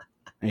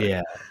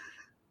 Yeah,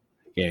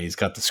 he's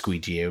got the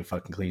squeegee out,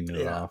 fucking cleaning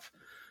it off.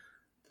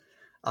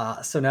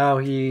 So now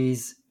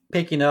he's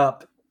picking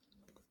up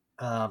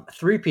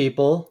 3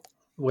 people,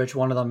 which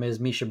one of them is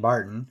Misha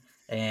Barton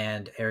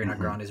and Ariana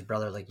Grande's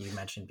brother, like you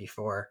mentioned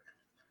before.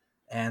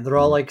 And they're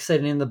all like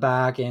sitting in the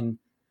back and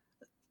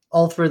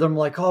all 3 of them are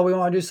like, oh, we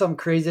want to do something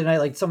crazy tonight,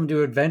 like something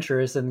do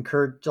adventurous. And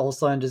Kurt all of a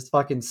sudden just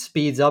fucking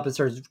speeds up and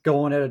starts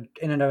going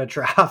in and out of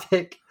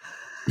traffic.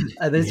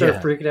 And they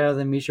start freaking out. And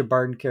then Misha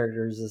Barton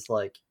character is just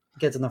like,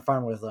 gets in the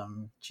front with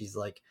them. She's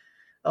like,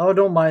 oh,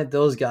 don't mind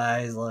those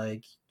guys,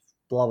 like,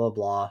 blah, blah,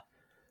 blah.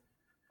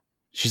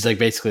 She's like,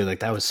 basically,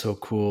 like, that was so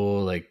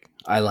cool. Like,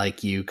 I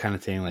like you kind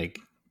of thing. Like,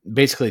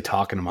 basically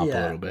talking him up a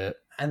little bit.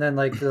 And then,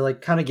 like, they're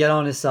like, kind of get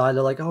on his side.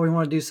 They're like, oh, we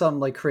want to do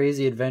something like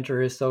crazy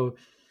adventurous. So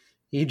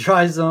he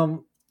drives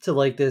them to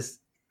like this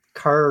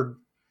car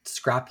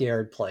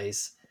scrapyard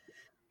place.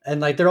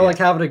 And like, they're all like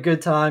having a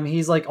good time.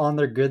 He's like on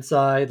their good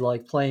side,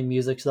 like playing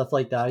music, stuff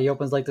like that. He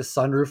opens like the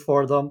sunroof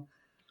for them.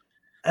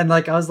 And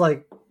like, I was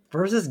like,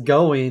 where's this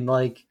going?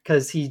 Like,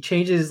 cause he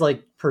changes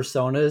like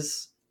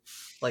personas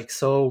like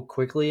so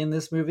quickly in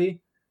this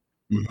movie.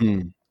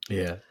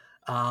 Yeah.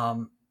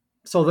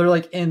 So they're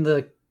like in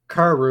the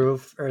car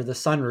roof or the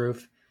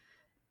sunroof.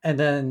 And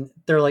then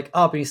they're like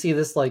up and you see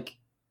this like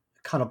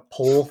kind of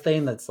pole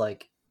thing that's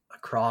like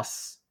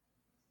across.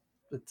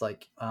 It's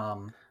like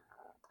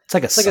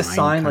a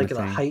sign, like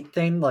the height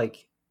thing,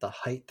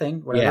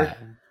 whatever. Yeah.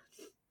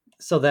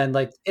 So then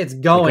like it's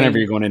going, like whenever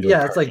you're going into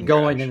it's like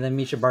going garage. And then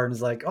Misha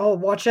Barton's like, oh,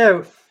 watch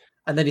out.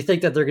 And then you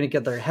think that they're gonna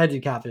get their head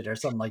decapitated or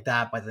something like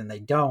that, but then they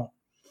don't.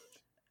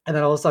 And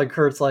then all of a sudden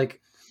Kurt's like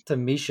to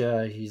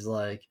Misha, he's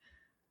like,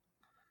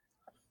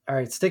 all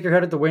right, stick your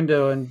head at the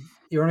window and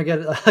you want to get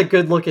a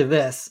good look at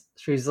this.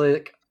 She's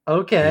like,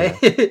 okay.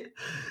 Yeah.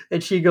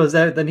 And she goes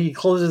out. Then he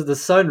closes the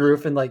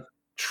sunroof and like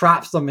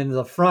traps them into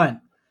the front.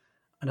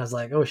 And I was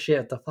like, oh shit,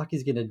 what the fuck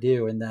he's gonna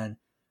do? And then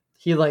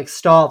he like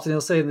stops and he'll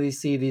say that you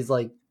see these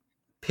like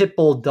pit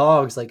bull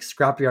dogs, like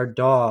scrapyard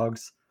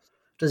dogs,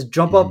 just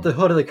jump up the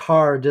hood of the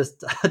car and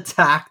just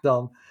attack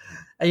them.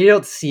 And you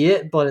don't see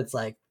it, but it's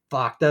like,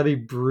 fuck, that'd be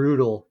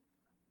brutal.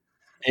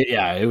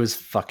 Yeah, it was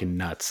fucking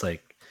nuts.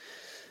 Like,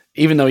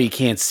 even though you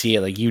can't see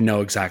it, like, you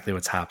know exactly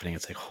what's happening.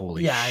 It's like,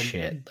 holy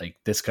shit. Like,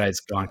 this guy's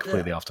gone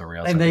completely off the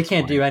rails. And they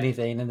can't do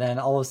anything. And then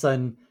all of a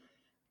sudden,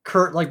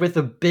 Kurt, like with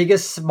the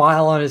biggest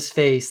smile on his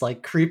face,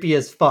 like creepy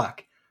as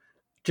fuck,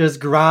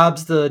 just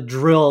grabs the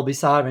drill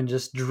beside him and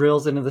just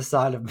drills into the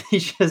side of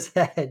Misha's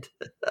head.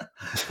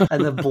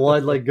 And the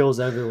blood like goes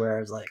everywhere. I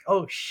was like,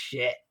 oh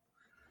shit.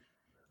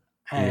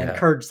 And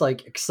Kurt's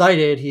like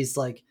excited. He's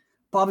like,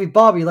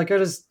 Bobby, like I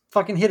just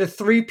fucking hit a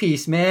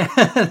 3-piece, man.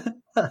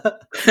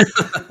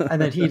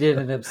 And then he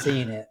didn't end up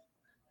seeing it.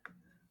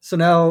 So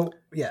now,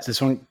 yeah.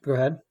 This one, go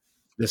ahead.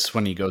 This is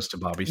when he goes to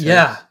Bobby's house.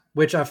 Yeah,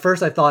 which at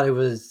first I thought it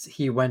was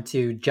he went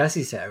to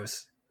Jesse's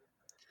house.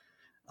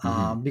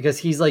 Because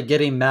he's like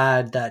getting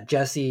mad that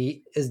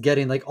Jesse is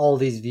getting like all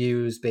these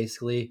views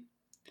basically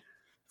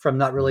from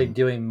not really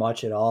doing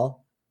much at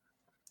all.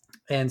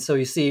 And so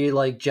you see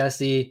like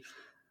Jesse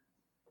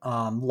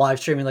live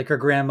streaming like her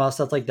grandma,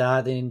 stuff like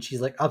that. Then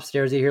she's like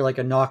upstairs, you hear like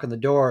a knock on the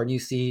door and you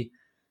see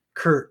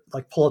Kurt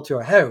like pull up to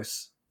her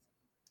house.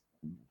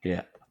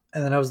 Yeah.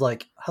 And then I was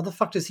like, how the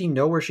fuck does he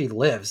know where she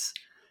lives?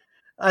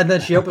 And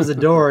then she opens the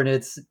door and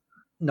it's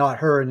not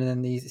her. And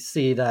then you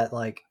see that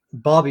like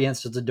Bobby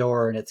answers the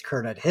door and it's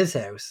Kurt at his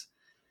house.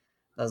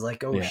 I was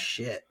like, oh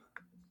shit.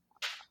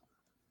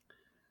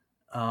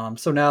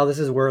 So now this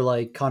is where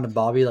like kind of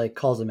Bobby like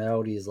calls him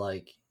out. He's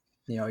like,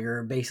 you know,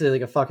 you're basically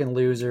like a fucking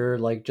loser.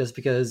 Like just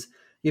because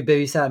you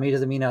babysat me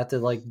doesn't mean I have to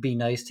like be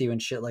nice to you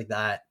and shit like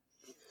that.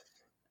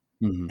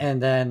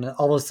 And then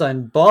all of a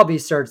sudden Bobby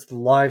starts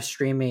live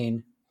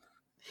streaming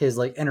his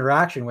like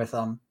interaction with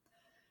him,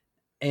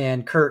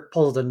 and Kurt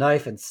pulls a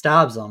knife and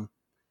stabs him.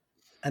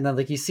 And then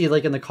like you see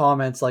like in the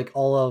comments, like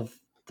all of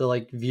the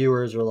like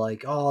viewers are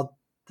like, oh,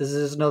 this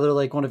is another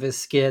like one of his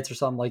skits or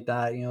something like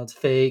that. You know, it's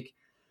fake.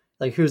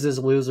 Like, who's this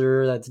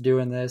loser that's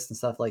doing this and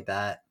stuff like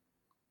that.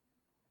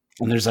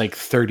 And there's like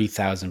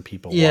 30,000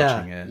 people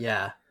watching it.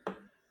 Yeah.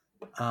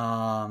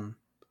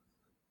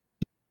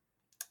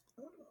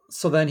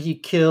 So then he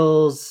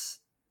kills,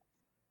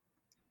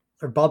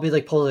 or Bobby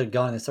like pulls a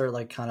gun and start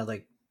like kind of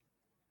like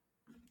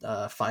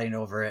fighting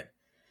over it.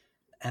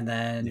 And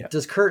then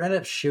does Kurt end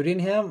up shooting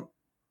him,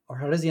 or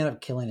how does he end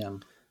up killing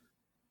him?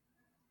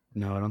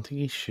 No, I don't think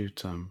he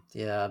shoots him.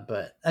 Yeah,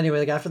 but anyway,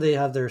 like after they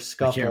have their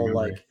scuffle,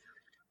 like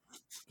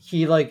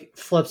he like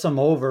flips him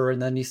over, and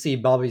then you see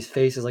Bobby's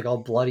face is like all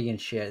bloody and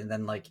shit, and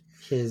then like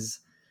his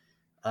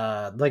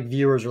like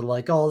viewers are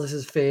like, oh, this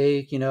is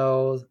fake, you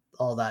know,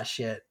 all that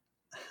shit.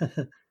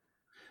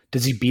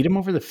 Does he beat him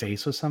over the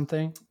face with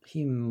something?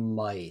 He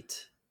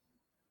might,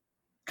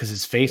 because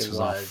his face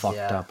was all fucked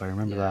up. I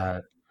remember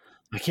that.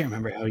 I can't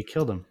remember how he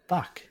killed him.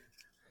 Fuck.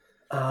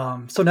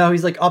 So now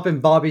he's like up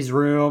in Bobby's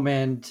room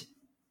and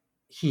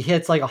he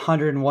hits like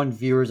 101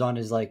 viewers on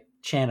his like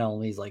channel,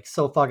 and he's like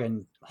so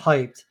fucking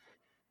hyped.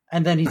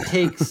 And then he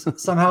takes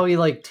somehow he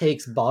like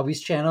takes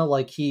Bobby's channel,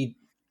 like he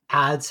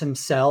adds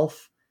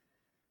himself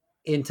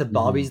into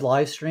Bobby's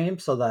live stream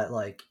so that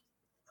like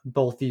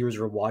both viewers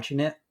were watching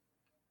it.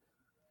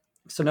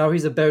 So now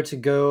he's about to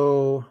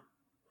go.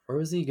 Where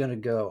was he gonna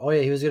go? Oh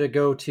yeah, he was gonna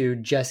go to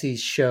Jesse's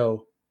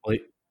show. Well,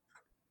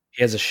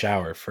 he has a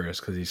shower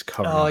first because he's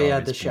covered. Oh yeah,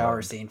 the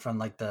shower scene from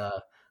like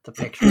the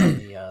picture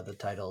of the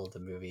title of the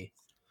movie.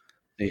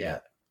 Yeah.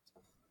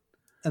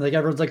 And like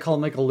everyone's like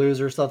calling like a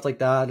loser, stuff like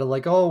that. They're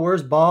like, oh,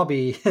 where's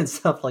Bobby? And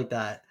stuff like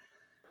that.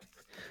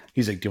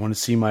 He's like, do you want to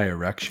see my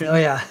erection? Oh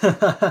yeah.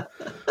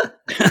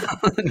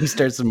 He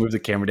starts to move the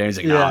camera down. He's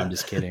like, no, I'm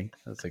just kidding.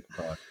 That's like,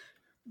 fuck.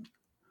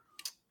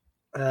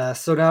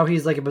 So now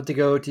he's like about to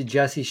go to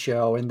Jesse's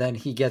show, and then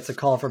he gets a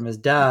call from his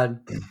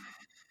dad,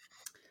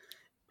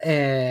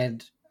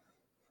 and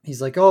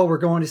he's like, "Oh, we're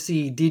going to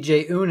see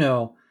DJ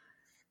Uno,"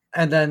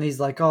 and then he's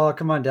like, "Oh,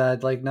 come on,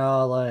 Dad! Like,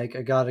 no, like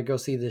I gotta go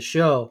see this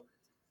show."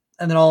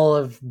 And then all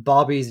of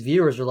Bobby's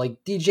viewers are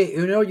like, "DJ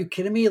Uno? You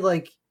kidding me?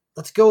 Like,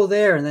 let's go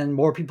there!" And then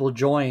more people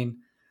join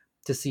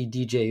to see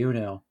DJ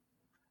Uno.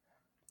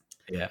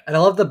 Yeah, and I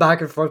love the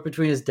back and forth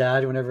between his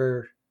dad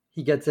whenever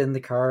he gets in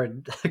the car,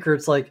 and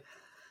Kurt's like,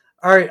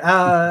 all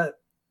right,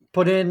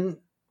 put in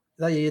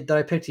that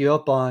I picked you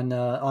up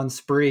on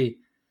Spree.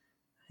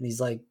 And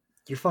he's like,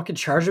 you're fucking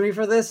charging me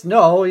for this?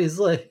 No, he's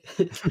like,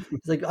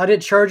 I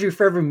didn't charge you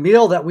for every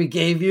meal that we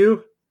gave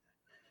you.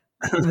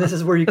 And this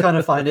is where you kind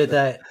of find it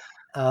that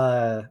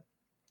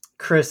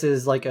Chris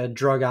is like a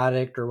drug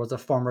addict or was a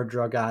former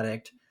drug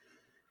addict,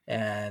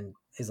 and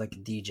is like a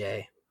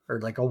DJ or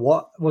like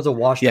was a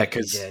washed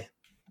DJ.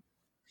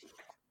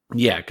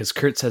 Yeah, because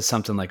Kurt says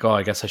something like, "Oh,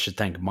 I guess I should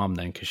thank Mom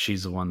then, because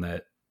she's the one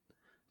that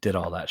did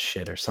all that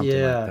shit," or something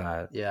like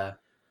that. Yeah.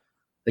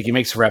 Like he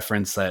makes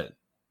reference that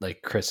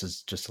like Chris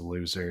is just a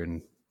loser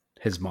and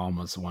his mom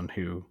was the one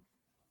who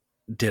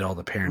did all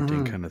the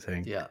parenting kind of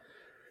thing. Yeah.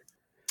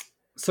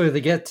 So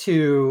they get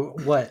to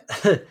what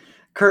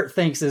Kurt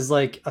thinks is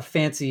like a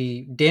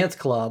fancy dance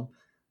club,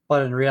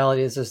 but in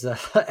reality it's just an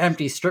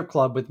empty strip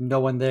club with no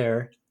one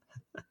there.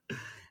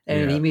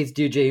 And he meets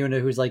DJ Una,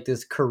 who's like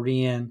this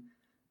Korean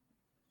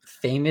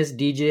famous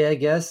DJ, I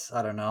guess.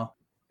 I don't know.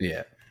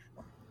 Yeah.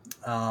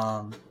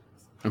 I'm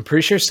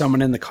pretty sure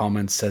someone in the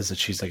comments says that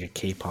she's like a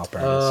K-pop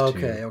artist.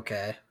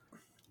 Okay.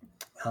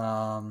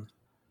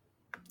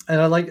 And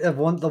I like the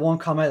one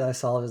comment I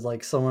saw was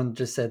like someone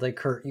just said like,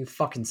 Kurt, you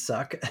fucking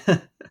suck.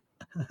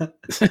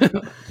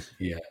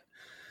 Yeah.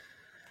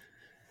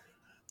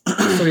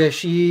 So yeah,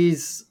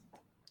 she's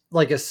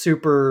like a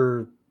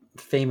super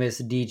famous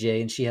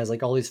DJ and she has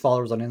like all these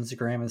followers on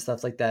Instagram and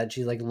stuff like that.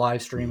 She's like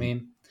live streaming.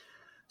 Mm-hmm.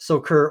 So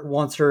Kurt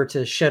wants her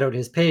to shout out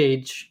his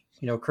page,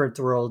 Kurt's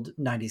World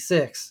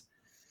 96.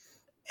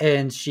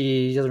 And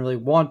she doesn't really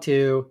want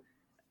to.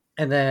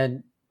 And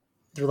then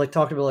they're like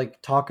talking about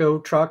like taco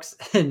trucks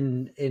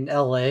in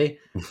LA.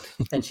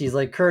 And she's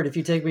like, Kurt, if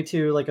you take me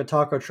to like a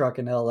taco truck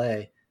in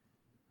LA,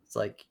 it's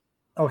like,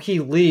 oh, he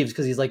leaves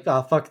because he's like,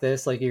 oh, fuck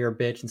this, like you're a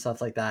bitch and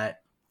stuff like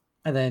that.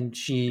 And then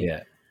she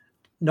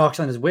knocks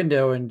on his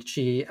window and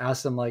she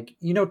asks him like,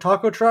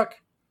 taco truck?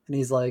 And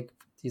he's like,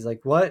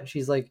 what?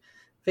 She's like,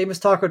 famous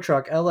taco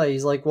truck, LA.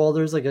 He's like, well,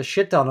 there's like a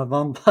shit ton of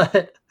them,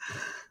 but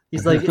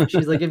she's like, if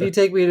you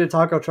take me to a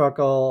taco truck,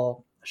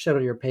 I'll shout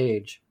out your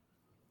page.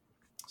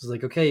 He's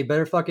like, okay, you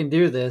better fucking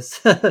do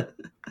this. So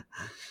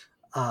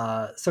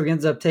he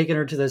ends up taking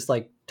her to this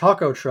like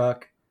taco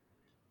truck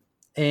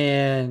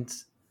and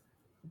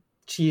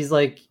she's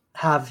like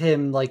have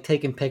him like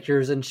taking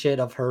pictures and shit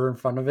of her in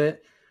front of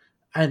it.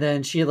 And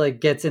then she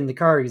like gets in the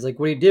car. He's like,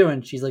 what are you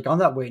doing? She's like, I'm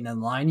not waiting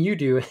in line. You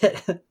do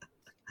it.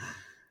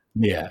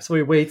 Yeah. So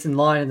he waits in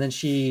line and then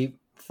she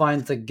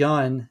finds a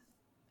gun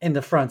in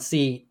the front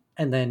seat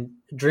and then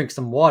drinks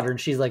some water. And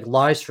she's like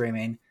live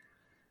streaming.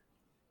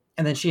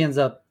 And then she ends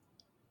up,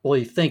 well,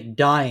 you think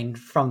dying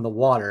from the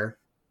water.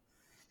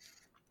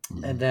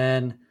 Mm. And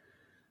then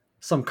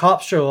some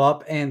cops show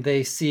up and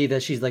they see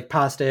that she's like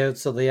passed out.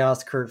 So they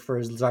ask Kurt for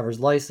his driver's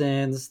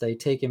license. They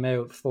take him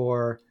out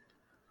for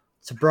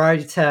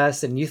sobriety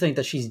test. And you think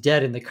that she's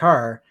dead in the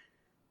car.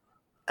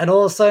 And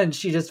all of a sudden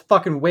she just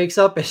fucking wakes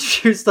up and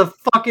shoots the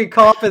fucking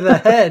cop in the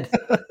head.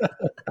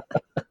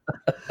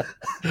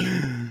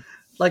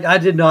 Like I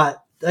did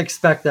not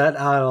expect that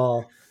at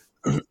all.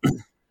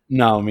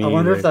 No, me I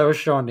wonder either. if that was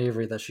Sean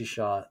Avery that she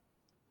shot.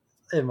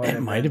 It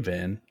might have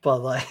been.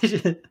 But like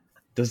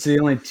those are the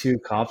only two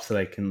cops that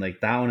I can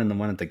like. That one and the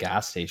one at the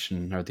gas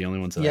station are the only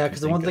ones that because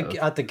the one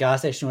at the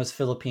gas station was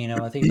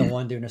Filipino. I think the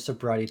one doing a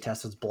sobriety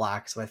test was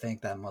black, so I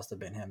think that must have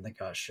been him that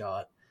got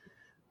shot.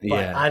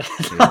 But I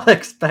did not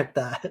expect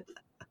that.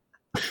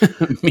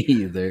 Me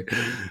either.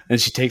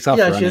 And she takes off.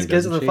 Yeah, she just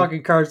gets in the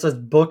fucking car and starts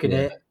booking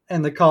it,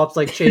 and the cops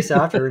like chase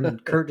after her,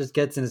 and Kurt just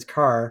gets in his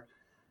car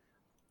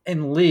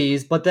and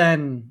leaves. But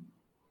then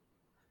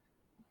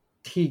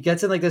he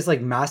gets in like this like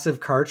massive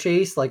car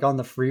chase, like on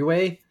the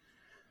freeway,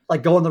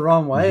 like going the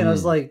wrong way. Mm-hmm. And I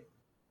was like,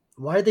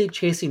 why are they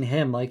chasing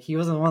him? Like he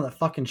wasn't the one that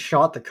fucking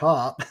shot the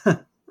cop.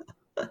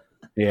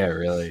 Yeah,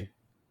 really.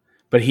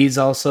 But he's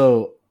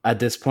also at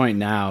this point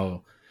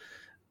now,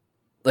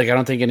 like I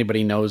don't think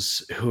anybody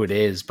knows who it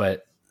is,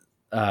 but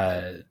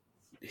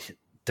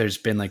there's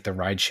been like the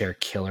rideshare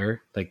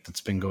killer, like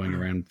that's been going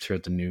around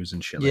throughout the news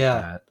and shit like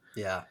that.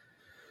 Yeah.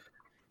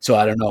 So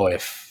I don't know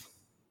if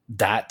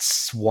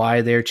that's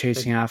why they're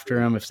chasing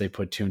after him, if they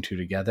put two and two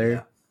together.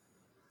 Yeah.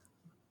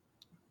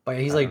 But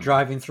he's like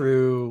driving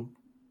through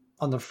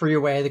on the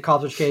freeway, the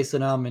cops are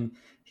chasing him, and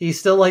he's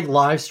still like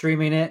live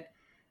streaming it.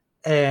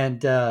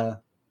 And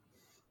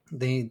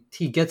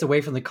he gets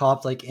away from the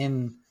cops like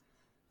in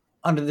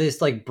under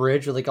this like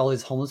bridge where like all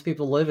these homeless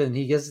people live, and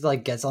he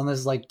gets on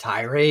this like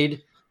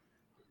tirade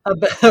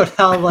about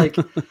how like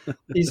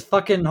these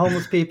fucking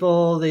homeless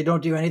people, they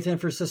don't do anything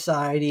for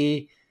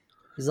society.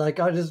 He's like,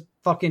 I just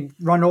fucking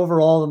run over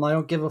all of them. I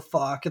don't give a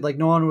fuck. And like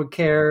no one would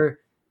care.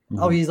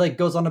 Mm-hmm. Oh, he's like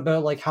goes on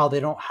about like how they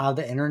don't have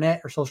the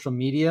internet or social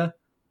media.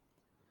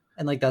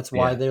 And like that's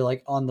why they're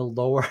like on the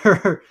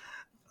lower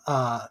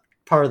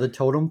part of the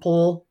totem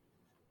pole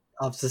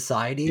of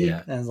society.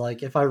 Yeah. And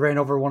like if I ran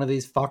over one of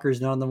these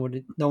fuckers, no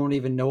one would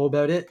even know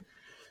about it.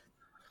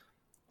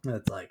 And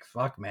it's like,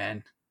 fuck,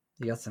 man.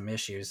 You got some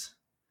issues.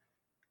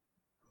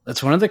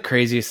 That's one of the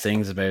craziest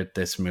things about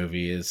this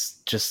movie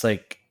is just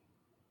like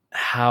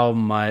how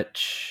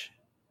much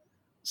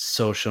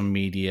social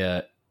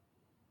media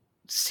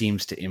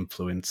seems to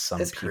influence some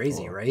people. It's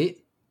crazy, right?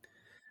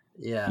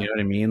 Yeah. You know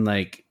what I mean?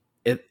 Like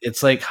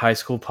it's like high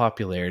school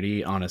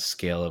popularity on a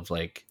scale of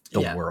like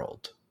the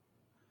world.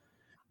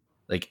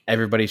 Like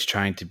everybody's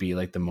trying to be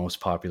like the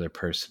most popular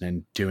person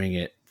and doing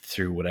it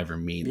through whatever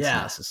means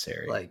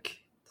necessary. Like,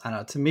 I don't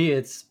know, to me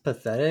it's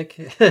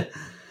pathetic. I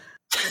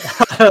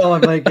don't know, I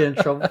might get in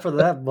trouble for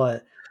that,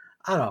 but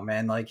I don't know,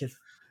 man. Like if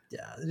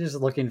just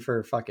looking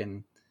for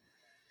fucking,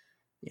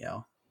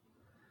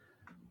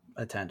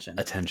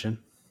 attention.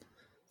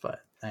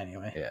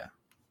 anyway. Yeah.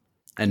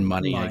 And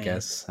money, I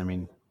guess. I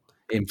mean,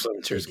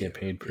 influencers get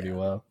paid pretty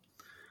well.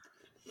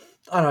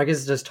 I don't know. I guess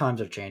it's just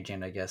times are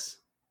changing, I guess.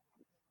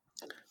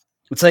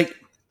 It's like,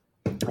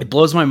 it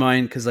blows my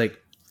mind because,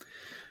 like,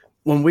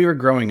 when we were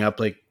growing up,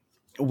 like,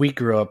 we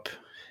grew up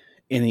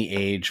in the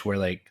age where,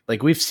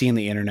 like we've seen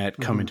the internet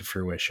come into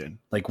fruition.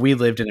 Like, we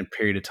lived in a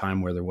period of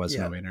time where there was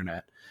no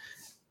internet.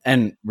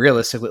 And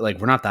realistically, like,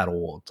 we're not that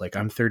old. Like,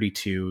 I'm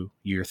 32,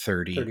 you're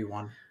 30.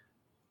 31.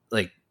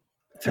 Like,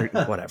 30,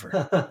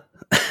 whatever.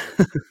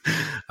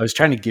 I was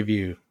trying to give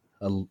you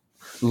a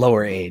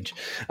lower age.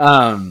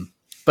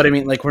 But I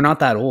mean, like, we're not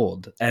that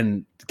old.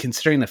 And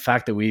considering the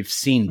fact that we've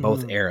seen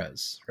both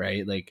eras,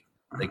 right? Like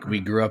we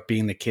grew up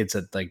being the kids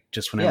that, like,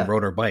 just went out and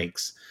rode our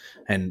bikes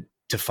and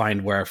to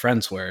find where our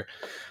friends were.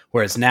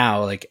 Whereas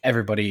now, like,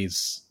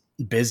 everybody's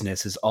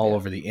business is all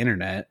over the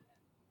internet.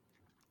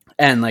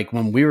 And, like,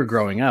 when we were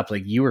growing up,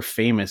 like, you were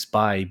famous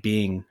by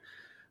being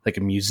like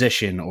a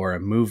musician or a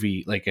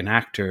movie, like an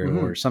actor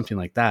or something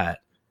like that.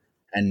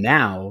 And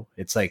now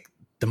it's like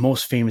the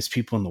most famous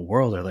people in the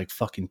world are like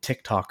fucking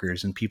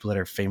TikTokers and people that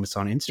are famous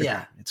on Instagram.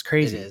 Yeah, it's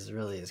crazy. It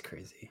really is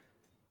crazy.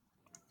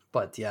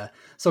 But yeah,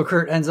 so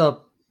Kurt ends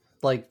up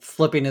like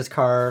flipping his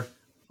car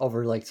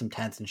over like some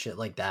tents and shit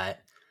like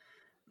that.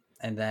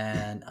 And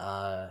then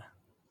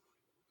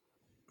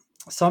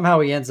somehow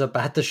he ends up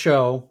at the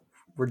show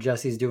where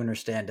Jesse's doing her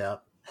stand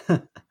up.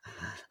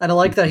 And I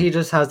like that he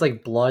just has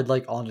like blood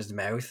like on his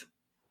mouth,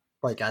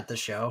 like at the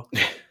show.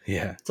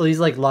 Yeah. So he's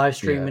like live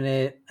streaming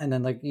it. And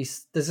then like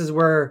this is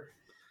where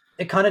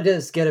it kind of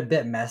does get a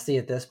bit messy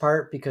at this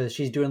part because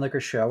she's doing like her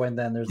show. And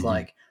then there's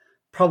like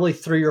probably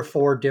 3 or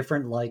 4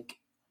 different like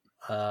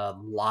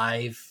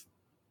live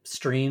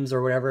streams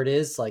or whatever it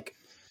is, like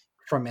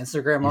from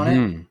Instagram on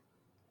it.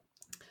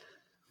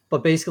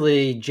 But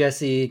basically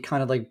Jessie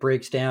kind of like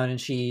breaks down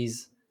and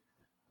she's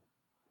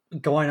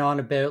going on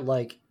about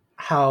like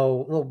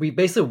how, well, we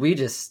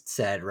just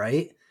said,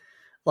 right?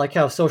 Like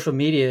how social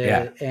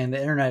media and the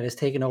internet is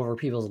taking over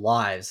people's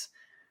lives.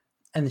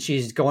 And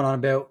she's going on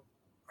about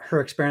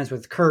her experience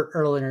with Kurt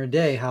earlier in the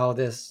day, how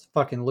this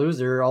fucking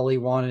loser, all he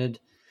wanted,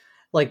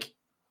 like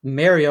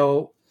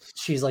Mario,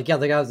 she's like, yeah,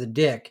 the guy was a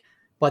dick.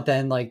 But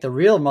then like the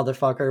real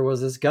motherfucker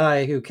was this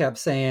guy who kept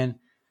saying,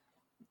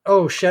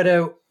 oh, shout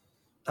out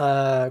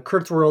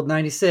Kurt's World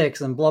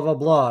 96 and blah, blah,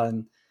 blah.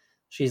 And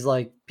she's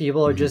like,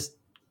 people are just,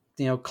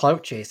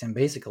 clout chasing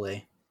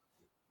basically.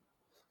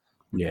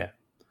 Yeah.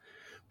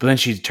 But then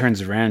she turns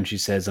around and she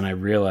says, and I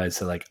realized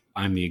that like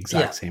I'm the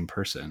exact same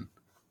person.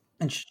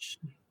 And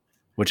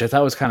which I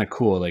thought was kind of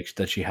cool, like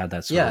that she had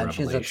that sort of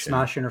revelation. She ends up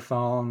smashing her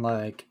phone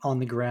like on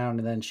the ground,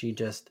 and then she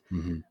just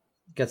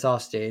gets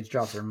off stage,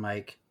 drops her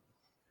mic,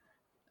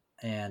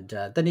 and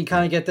then you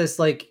kind of get this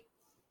like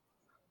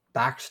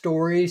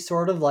backstory,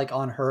 sort of like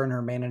on her and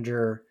her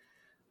manager,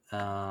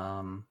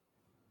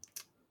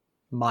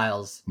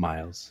 Miles,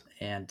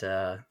 and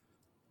they're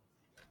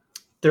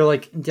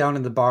like down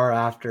in the bar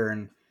after,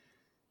 and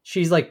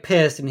she's like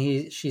pissed,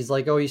 and she's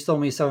like, "Oh, you stole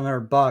me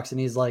 $700," and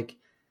he's like.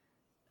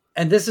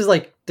 And this is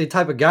like the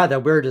type of guy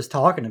that we're just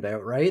talking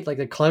about, right? Like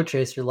the clout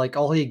chaser, like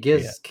all he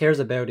cares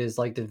about is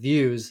like the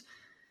views.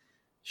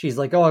 She's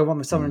like, oh, I want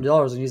my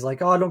 $700. And he's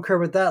like, oh, I don't care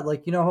about that.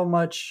 Like, you know how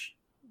much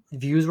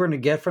views we're going to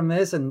get from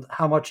this and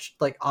how much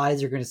like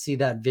eyes are going to see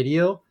that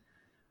video.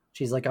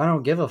 She's like, I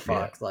don't give a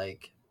fuck. Yeah.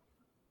 Like,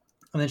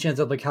 and then she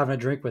ends up like having a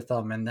drink with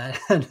them. And then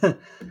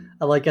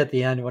I like at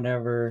the end,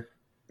 whenever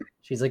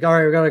she's like, all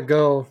right, we got to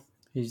go.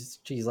 He's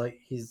like,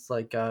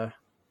 do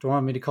you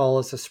want me to call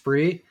this a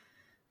spree?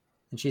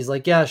 And she's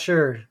like, yeah,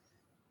 sure.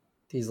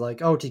 He's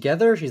like, oh,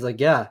 together? She's like,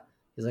 yeah.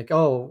 He's like,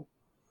 oh,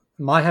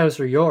 my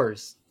house or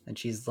yours? And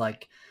she's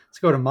like, let's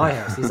go to my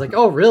house. He's like,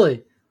 oh,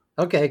 really?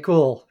 Okay,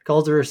 cool.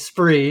 Calls her a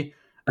spree.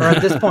 Or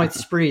at this point,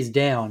 spree's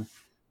down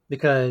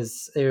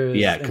because it was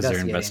because they're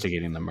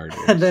investigating the murder.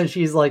 And then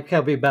she's like,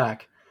 I'll be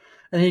back.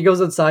 And he goes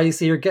outside. You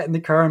see her get in the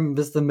car and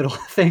miss the middle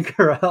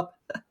finger up.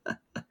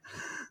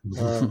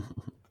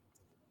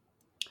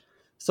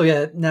 So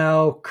yeah,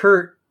 now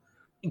Kurt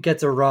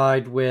gets a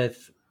ride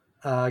with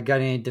a guy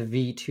named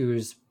DeVete,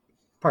 who's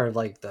part of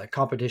like the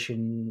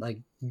competition, like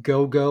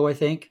Go, I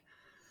think.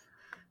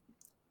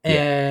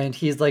 And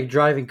he's like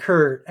driving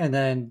Kurt, and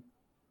then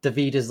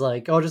DeVete is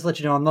like, oh, just let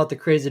you know, I'm not the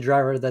crazy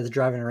driver that's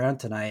driving around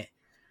tonight.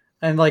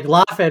 And like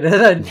laughing, and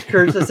then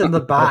Kurt's just in the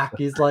back.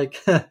 He's like,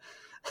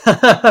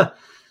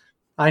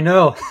 I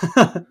know.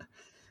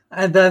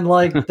 And then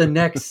like the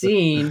next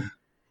scene,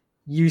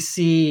 you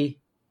see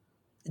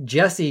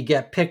Jesse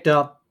get picked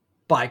up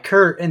by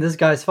Kurt in this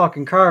guy's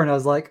fucking car, and I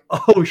was like,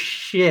 oh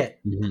shit.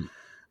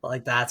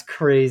 Like that's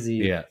crazy.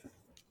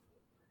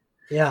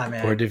 Yeah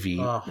man, poor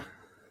DeVete.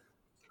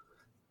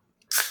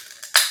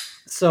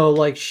 So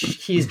like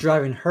he's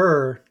driving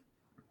her,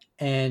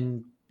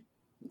 and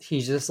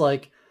he's just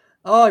like,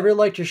 oh, I really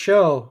liked your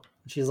show.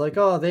 And she's like,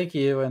 oh, thank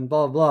you, and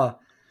blah blah.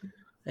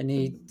 And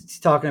he's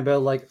talking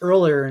about like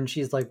earlier, and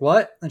she's like,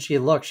 what? And she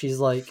looks, she's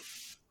like,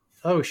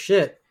 oh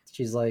shit.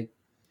 She's like,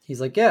 he's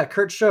like, yeah,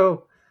 Kurt's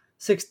show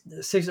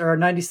 6 or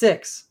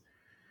 96.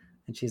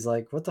 And she's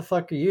like, what the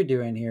fuck are you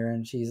doing here?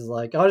 And she's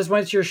like, oh, I just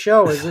went to your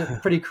show. Is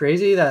it pretty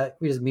crazy that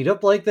we just meet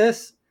up like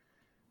this?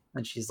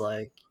 And she's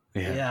like,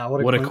 yeah,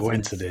 what a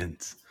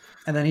coincidence.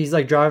 And then he's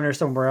like driving her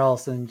somewhere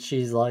else, and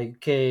she's like,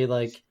 okay,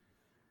 like,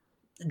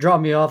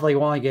 drop me off, like,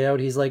 want to get out.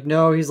 He's like,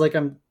 no, he's like,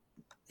 I'm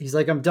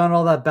done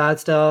all that bad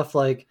stuff.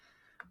 Like,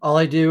 all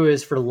I do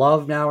is for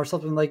love now, or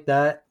something like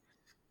that.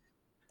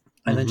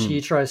 And then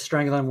she tries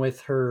strangling him with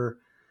her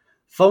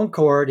phone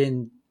cord,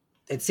 and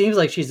it seems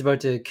like she's about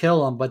to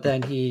kill him, but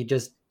then he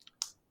just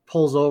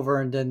pulls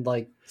over and then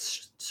like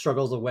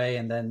struggles away,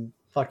 and then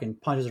fucking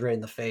punches her right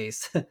in the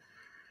face.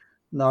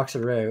 Knocks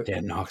her out.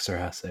 Yeah, knocks her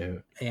ass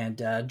out.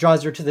 And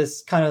draws her to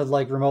this kind of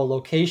like remote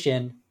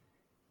location.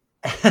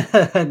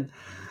 And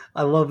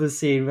I love this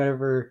scene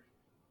whenever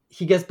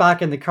he gets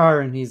back in the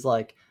car and he's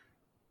like,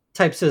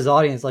 types to his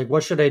audience, like,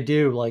 what should I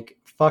do? Like,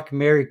 fuck,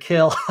 marry,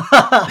 kill.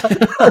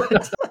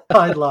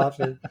 I'm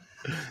laughing.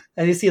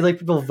 And you see like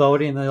people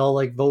voting, and they all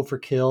like vote for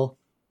kill.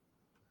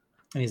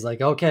 And he's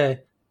like, okay.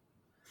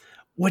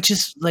 Which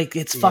is like,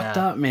 it's fucked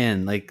up,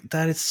 man. Like,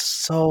 that is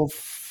so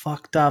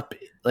fucked up.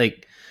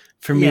 Like,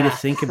 for me to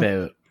think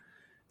about,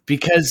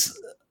 because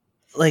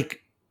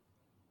like,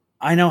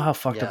 I know how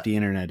fucked up the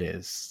internet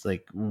is.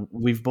 Like,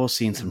 we've both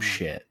seen some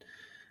shit,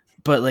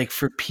 but like,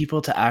 for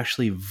people to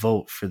actually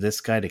vote for this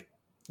guy to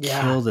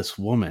kill this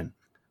woman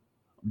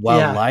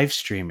while live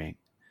streaming,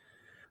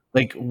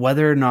 like,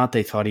 whether or not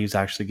they thought he was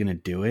actually going to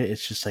do it,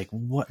 it's just like,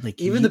 what? Like,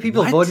 even the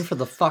people voting for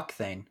the fuck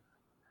thing,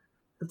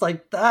 it's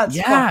like, that's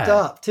fucked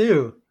up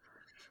too.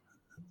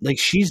 Like,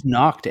 she's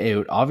knocked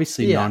out,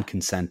 obviously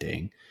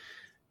non-consenting.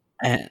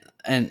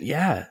 And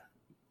yeah,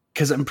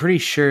 because I'm pretty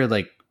sure,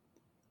 like,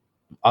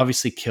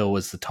 obviously kill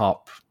was the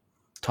top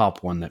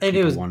one that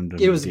people wanted to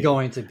do. It was do.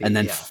 Going to be, and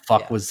then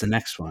fuck was the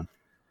next one.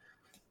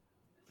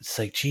 It's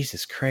like,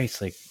 Jesus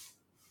Christ, like,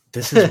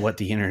 this is what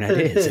the internet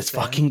is. It's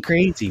fucking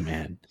crazy,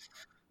 man.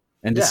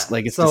 And it's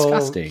like, it's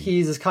disgusting.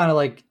 He's just kind of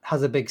like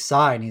has a big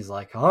sigh, and he's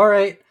like, all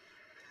right.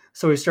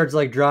 So he starts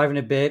like driving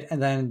a bit,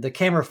 and then the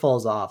camera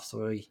falls off,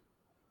 so he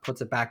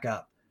puts it back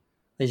up.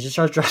 He just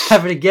starts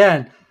driving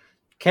again.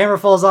 Camera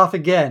falls off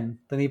again.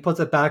 Then he puts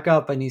it back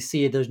up, and you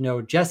see there's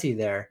no Jesse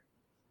there.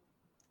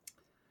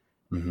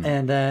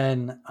 And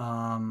then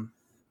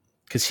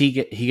because he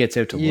gets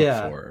out to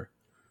look for her.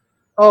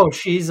 Oh,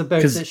 she's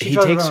about to, she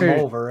tries to run him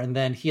over, and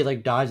then he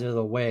like dives out of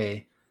the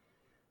way.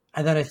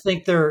 And then I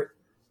think they're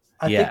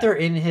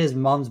in his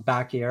mom's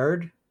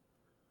backyard,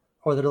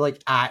 or they're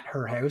like at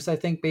her house, I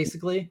think,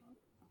 basically.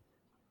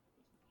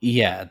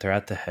 Yeah, they're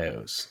at the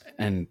house,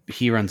 and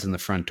he runs in the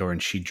front door,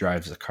 and she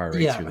drives the car right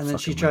through the fucking living room. And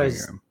then she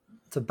tries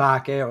to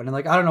back out, and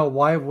like, I don't know,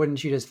 why wouldn't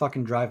she just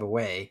fucking drive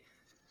away?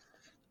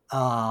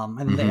 And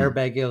then the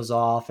airbag goes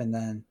off, and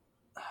then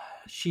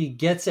she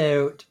gets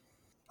out.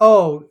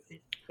 Oh,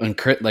 and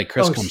Chris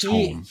comes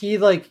home. He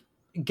like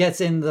gets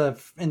in the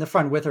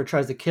front with her,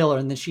 tries to kill her,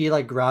 and then she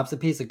like grabs a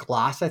piece of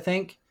glass, I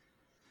think,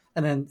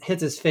 and then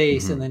hits his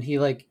face, and then he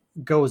like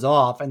goes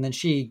off, and then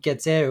she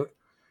gets out,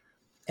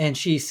 and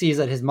she sees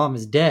that his mom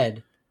is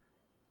dead.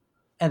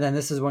 And then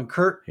this is when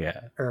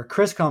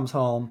Chris comes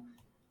home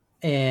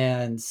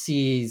and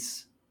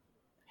sees.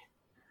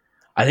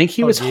 I think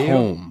he was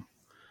home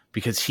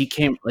because he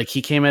came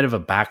out of a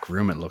back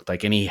room, it looked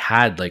like, and he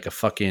had like a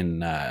fucking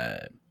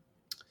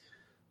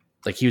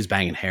like he was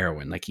banging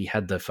heroin. Like, he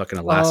had the fucking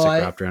elastic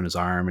wrapped around his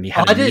arm, and he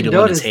had a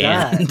needle in his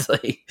hand.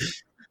 Like,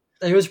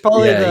 it was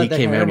probably he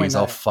came out and he's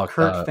all fucked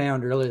Kurt up.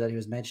 Found earlier that he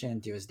was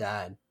mentioning to his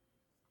dad.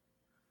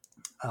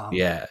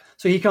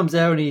 So he comes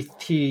out, and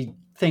he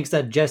thinks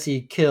that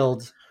Jesse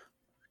killed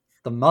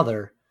the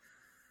mother,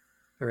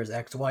 or his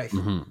ex-wife.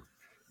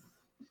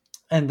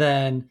 And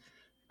then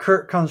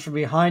Kurt comes from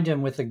behind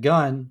him with a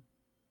gun.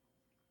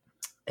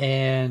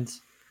 And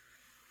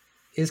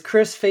is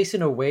Chris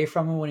facing away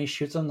from him when he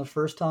shoots him the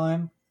first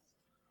time?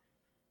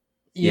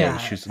 Yeah,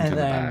 he shoots him to the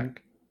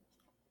back.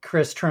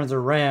 Chris turns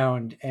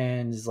around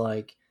and is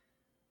like,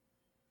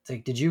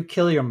 did you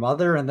kill your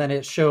mother? And then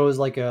it shows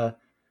like the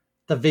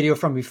video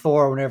from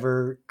before,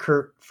 whenever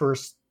Kurt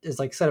first is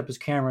like set up his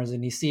cameras,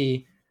 and you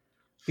see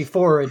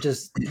before it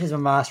just his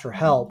mom asked for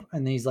help,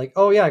 and then he's like,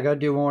 oh yeah, I gotta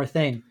do one more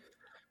thing.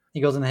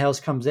 He goes in the house,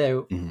 comes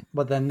out,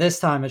 but then this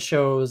time it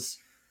shows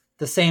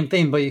the same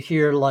thing, but you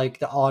hear like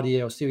the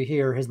audio, so you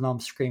hear his mom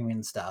screaming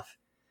and stuff.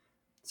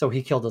 So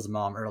he killed his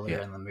mom earlier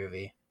in the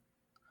movie,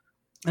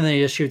 and then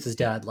he just shoots his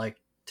dad like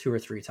 2 or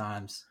 3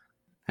 times.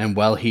 And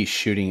while he's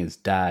shooting his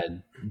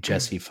dad,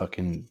 Jesse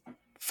fucking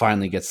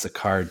finally gets the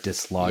car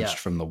dislodged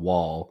from the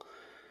wall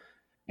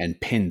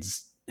and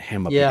pins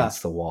him up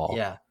against the wall.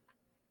 Yeah.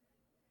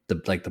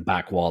 The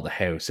back wall of the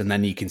house. And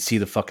then you can see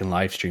the fucking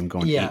live stream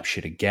going ape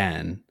shit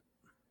again.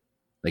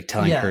 Like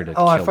telling her to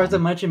kill I forgot to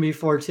mention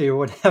before too,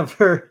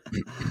 whenever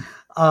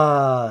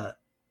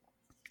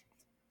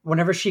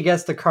she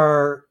gets the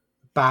car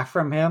back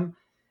from him,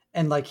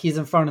 and like he's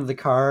in front of the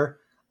car,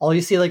 all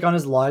you see like on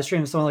his live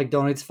stream, someone like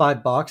donates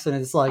 $5 and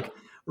it's like,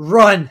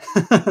 run.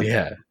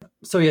 Yeah.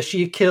 So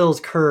she kills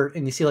Kurt,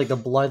 and you see like the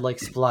blood like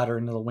splatter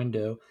into the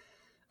window.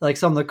 Like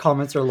some of the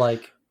comments are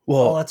like,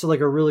 well, that's like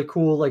a really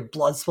cool like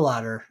blood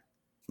splatter.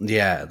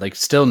 Yeah, like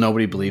still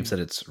nobody believes that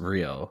it's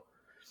real.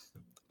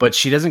 But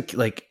she doesn't,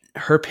 like,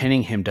 her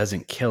pinning him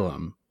doesn't kill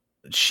him.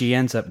 She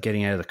ends up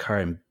getting out of the car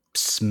and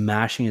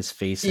smashing his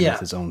face in with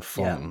his own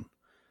phone. Yeah.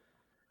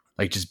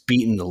 Like just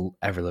beating the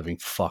ever living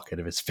fuck out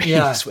of his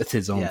face with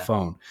his own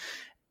phone.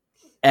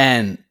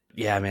 And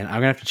yeah, man, I'm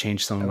gonna have to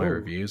change some of my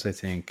reviews, I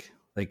think.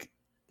 Like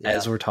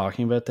as we're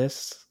talking about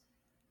this,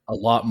 a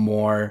lot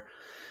more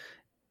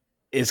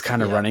is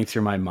kind of running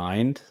through my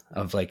mind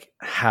of like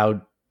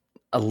how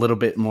a little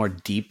bit more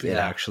deep it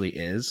actually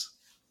is.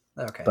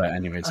 Okay. But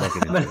anyways, I'll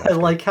get into it. I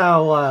like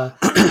how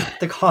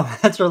the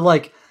comments are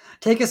like,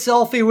 take a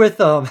selfie with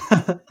them.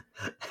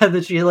 And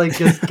then she like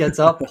just gets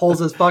up, pulls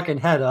his fucking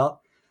head up.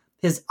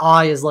 His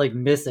eye is like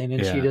missing,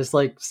 and she just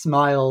like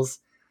smiles,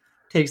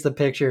 takes the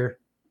picture.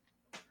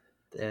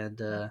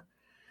 And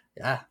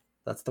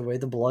that's the way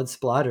the blood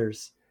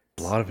splatters.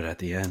 A lot of it at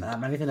the end.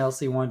 Anything else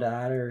you wanted to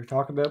add or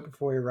talk about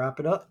before we wrap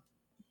it up?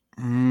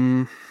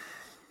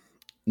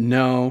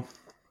 No.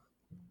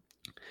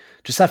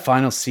 Just that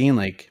final scene,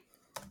 like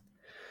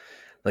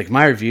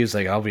my reviews,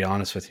 like I'll be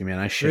honest with you, man,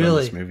 I shit on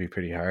this movie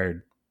pretty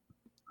hard.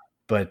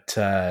 But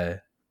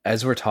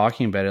as we're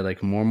talking about it,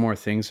 like more and more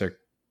things are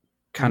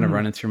kind of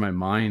running through my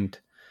mind.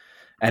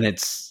 And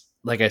it's,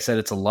 like I said,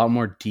 it's a lot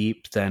more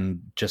deep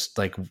than just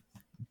like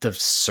the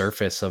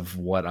surface of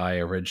what I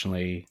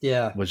originally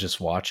was just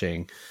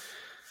watching.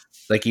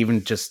 Like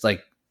even just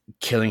like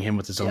killing him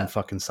with his own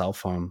fucking cell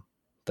phone.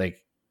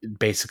 Like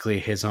basically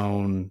his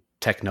own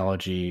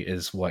technology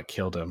is what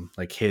killed him.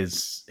 Like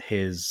his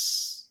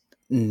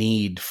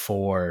need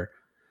for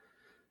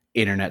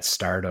internet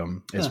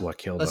stardom is what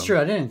killed him. That's true.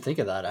 I didn't think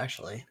of that,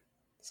 actually.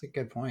 That's a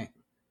good point.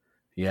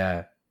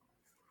 Yeah.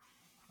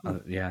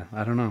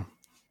 I don't know.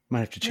 Might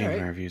have to change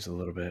my reviews a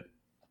little bit.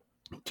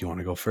 Do you want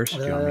to go first? Or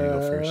do you want me to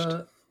go first?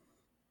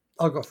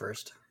 I'll go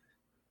first.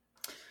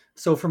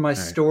 So for my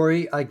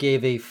story, I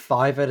gave a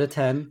 5 out of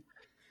 10.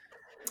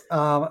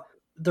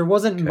 There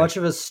wasn't much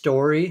of a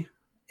story.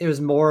 It was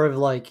more of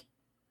like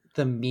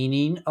the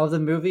meaning of the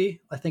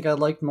movie. I think I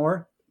liked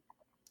more.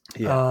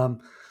 Yeah.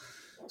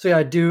 So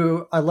yeah,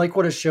 I like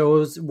what it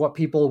shows, what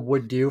people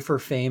would do for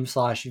fame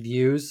 /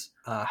 views,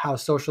 how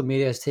social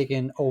media has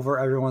taken over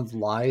everyone's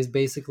lives,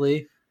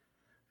 basically.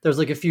 There's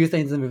like a few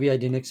things in the movie I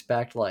didn't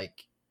expect,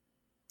 like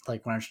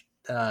when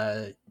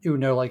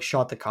Uno like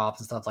shot the cops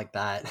and stuff like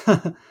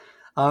that.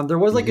 There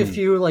was like a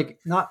few like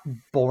not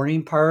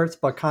boring parts,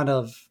 but kind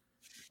of,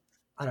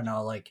 I don't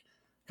know, like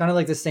kind of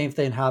like the same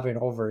thing happening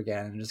over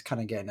again and just kind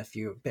of getting a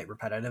bit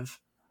repetitive.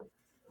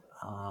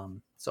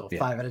 So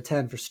 5 out of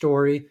 10 for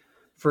story.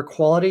 For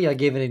quality, I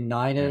gave it a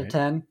 9 out of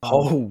 10.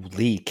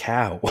 Holy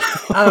cow.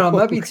 I don't know,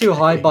 it might be too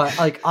high, but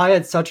like I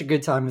had such a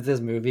good time with this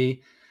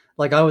movie.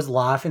 Like I was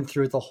laughing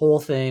through the whole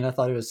thing. I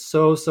thought it was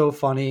so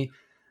funny.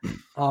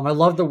 I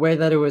loved the way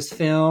that it was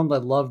filmed. I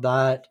loved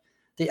that.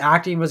 The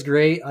acting was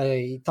great.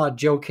 I thought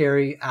Joe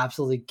Carey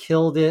absolutely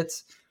killed it.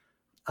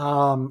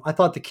 I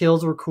thought the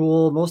kills were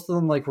cool. Most of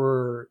them like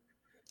were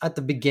at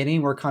the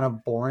beginning were kind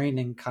of boring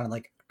and kind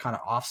of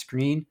off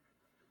screen.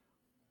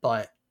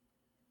 But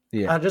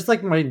I just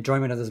like my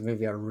enjoyment of this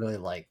movie. I really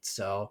liked.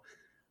 So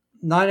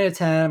 9 out of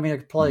 10. I mean, I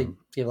could probably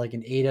give like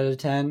an 8 out of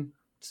 10.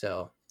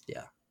 So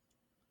yeah.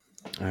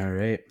 All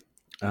right.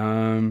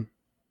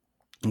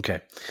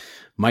 Okay.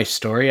 My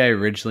story, I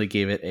originally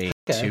gave it a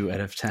 2 out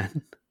of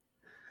 10.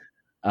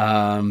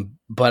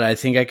 But I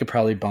think I could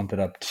probably bump it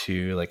up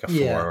to like a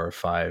 4 or a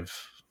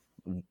 5,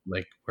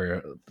 like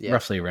where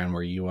roughly around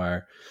where you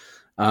are.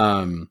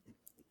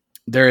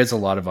 There is a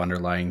lot of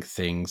underlying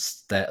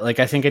things that like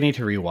I think I need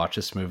to rewatch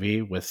this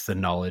movie with the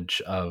knowledge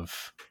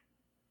of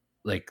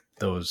like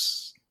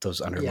those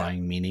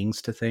underlying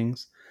meanings to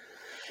things.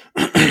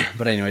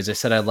 But anyways, I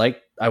said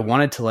I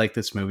wanted to like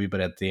this movie,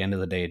 but at the end of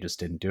the day, it just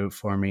didn't do it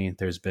for me.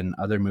 There's been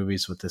other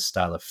movies with this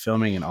style of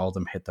filming, and all of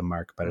them hit the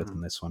mark better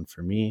than this one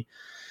for me.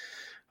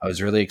 I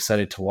was really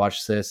excited to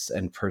watch this,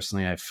 and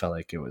personally, I felt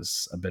like it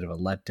was a bit of a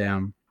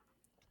letdown.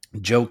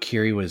 Joe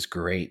Keery was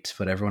great,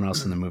 but everyone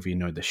else in the movie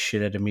annoyed the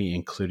shit out of me,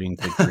 including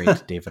the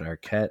great David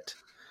Arquette.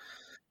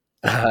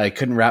 I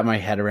couldn't wrap my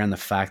head around the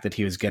fact that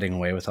he was getting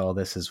away with all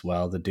this as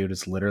well. The dude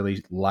is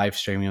literally live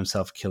streaming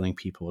himself killing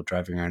people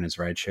driving around his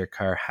rideshare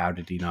car. How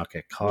did he not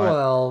get caught?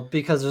 Well,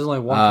 because there's only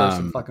one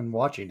person fucking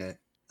watching it.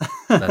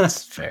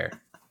 That's fair.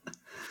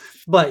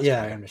 But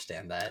yeah, I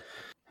understand that.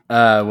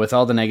 With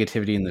all the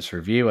negativity in this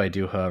review, I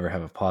do, however,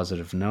 have a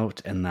positive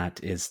note, and that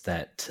is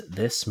that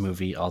this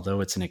movie,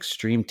 although it's an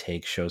extreme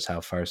take, shows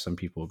how far some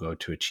people go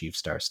to achieve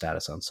star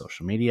status on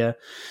social media.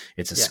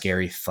 It's a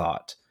scary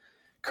thought.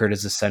 Kurt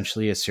is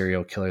essentially a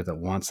serial killer that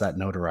wants that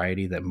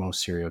notoriety that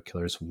most serial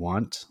killers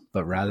want,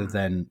 but rather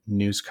than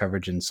news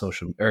coverage and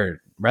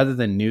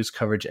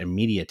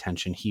media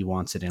attention, he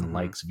wants it in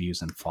likes,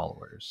 views, and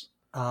followers.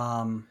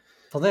 Something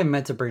I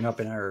meant to bring up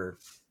in our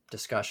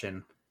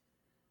discussion.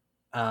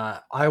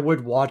 I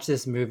would watch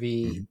this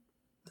movie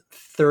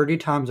 30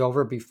 times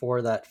over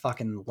before that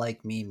fucking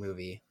Like Me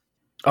movie.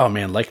 Oh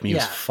man, Like Me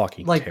is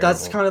fucking like terrible.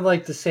 That's kind of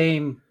like the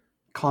same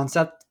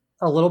concept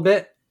a little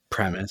bit.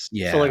 Premise,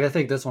 yeah. So like I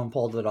think this one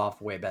pulled it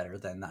off way better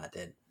than that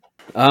did.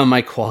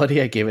 My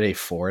quality, I gave it a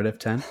 4 out of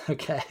 10.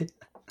 Okay.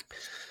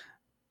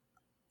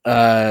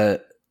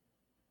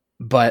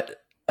 But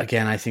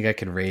again, I think I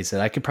could raise it.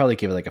 I could probably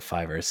give it like a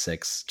 5 or a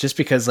 6, just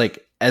because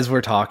like as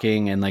we're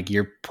talking and like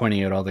you're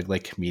pointing out all the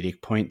like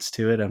comedic points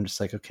to it, I'm just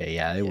like, okay,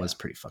 yeah, it was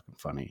pretty fucking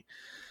funny.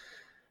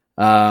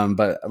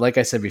 But like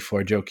I said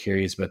before, Joe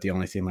Keery is about the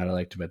only thing that I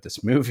liked about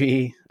this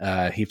movie.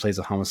 He plays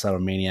a homicidal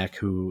maniac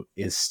who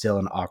is still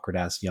an awkward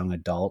ass young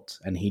adult,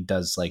 and he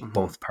does like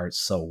both parts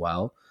so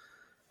well.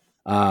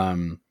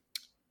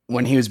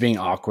 When he was being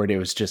awkward, it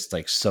was just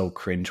like so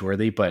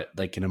cringeworthy, but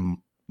like in a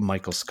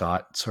Michael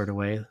Scott sort of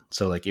way.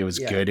 So like it was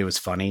good, it was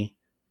funny.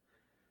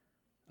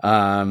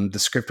 The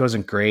script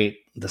wasn't great.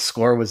 The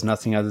score was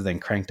nothing other than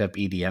cranked up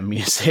EDM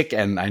music,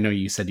 and I know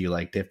you said you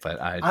liked it,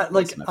 but I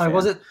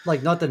wasn't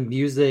like, not the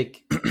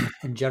music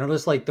in general,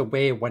 just like the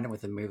way it went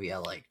with the movie I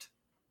liked.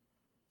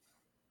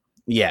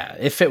 Yeah,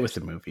 it fit with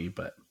the movie,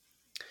 but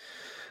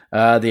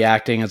the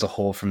acting as a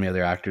whole from the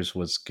other actors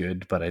was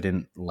good, but I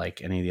didn't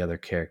like any of the other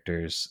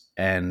characters,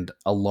 and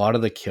a lot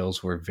of the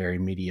kills were very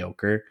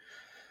mediocre,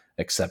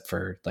 except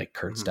for like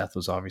Kurt's death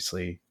was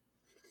obviously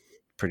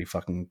pretty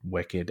fucking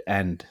wicked,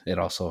 and it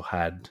also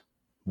had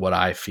what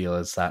I feel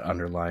is that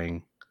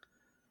underlying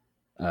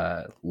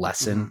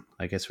lesson,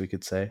 I guess we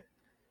could say.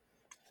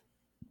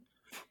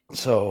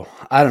 So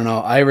I don't know.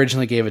 I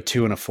originally gave a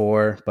 2 and a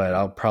 4, but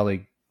I'll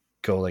probably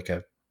go like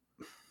a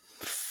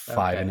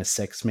 5 and a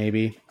 6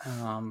 maybe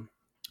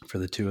for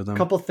the two of them. A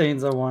couple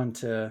things I wanted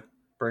to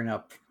bring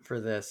up for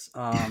this.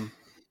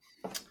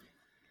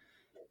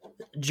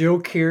 Joe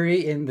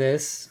Keery in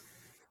this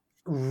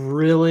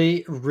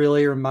really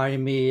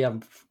reminded me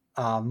of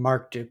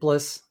Mark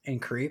Duplass in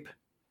Creep.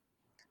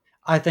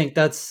 I think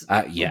that's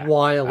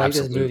why I like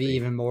this movie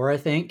even more, I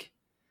think.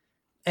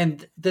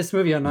 And this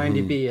movie on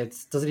IMDb,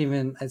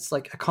 it's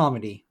like a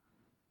comedy,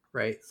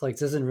 right? It's like,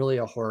 this isn't really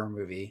a horror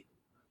movie.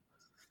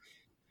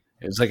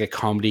 It was like a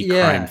comedy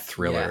crime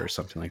thriller or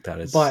something like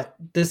that. But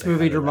this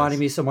movie reminded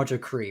me so much of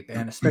Creep,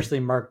 and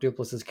especially Mark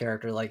Duplass's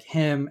character, like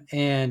him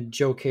and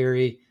Joe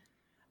Keery,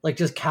 like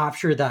just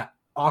capture that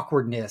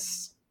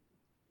awkwardness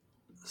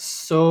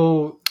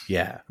so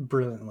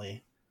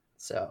brilliantly.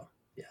 So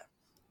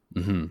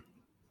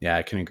yeah,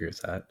 I can agree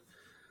with that.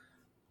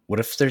 What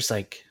if there's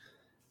like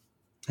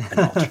an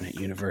alternate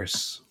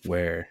universe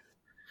where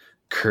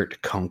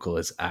Kurt Kunkel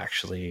is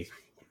actually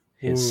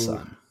his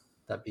son?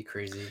 That'd be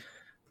crazy.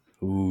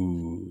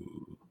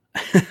 Ooh.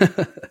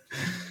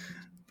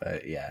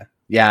 But yeah,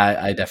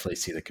 I definitely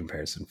see the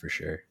comparison for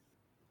sure.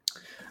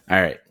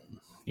 All right,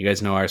 you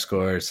guys know our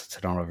scores. Let's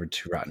head on over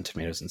to Rotten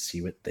Tomatoes and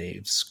see what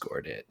they've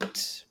scored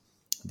it.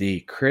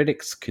 The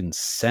critics'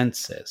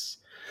 consensus: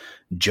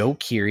 Joe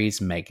Keery's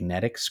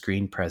magnetic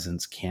screen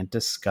presence can't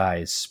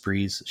disguise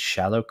Spree's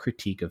shallow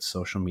critique of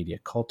social media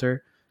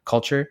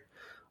culture,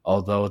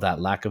 although that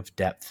lack of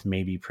depth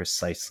may be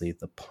precisely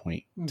the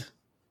point.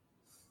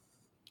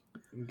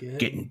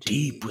 Getting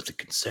deep with the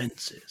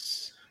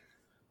consensus.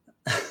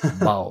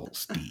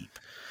 Balls deep.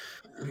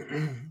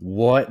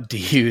 What do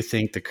you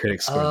think the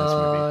critics score this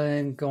movie?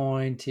 I'm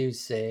going to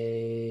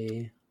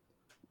say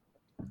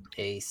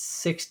a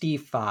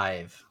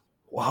 65.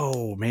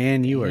 Whoa,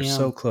 man, you are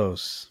so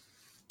close.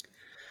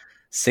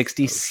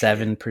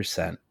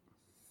 67%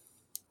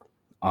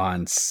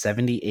 on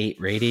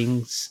 78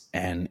 ratings,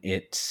 and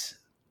it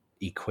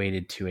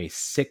equated to a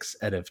 6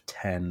 out of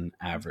 10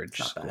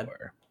 average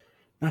score.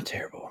 Not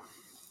terrible.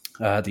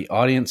 The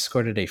audience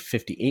scored it a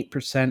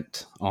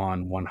 58%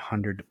 on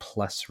 100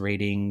 plus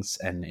ratings,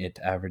 and it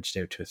averaged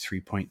out to a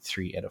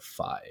 3.3 out of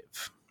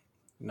 5.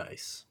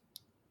 Nice.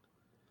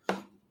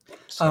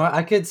 So,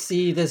 I could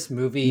see this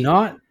movie,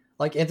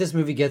 like if this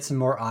movie gets some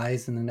more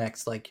eyes in the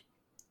next like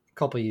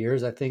couple of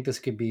years, I think this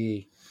could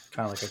be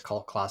kind of like a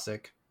cult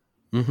classic.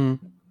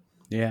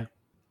 Yeah,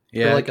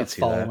 or like a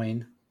following.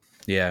 That.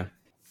 Yeah,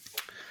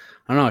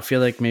 I don't know. I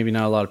feel like maybe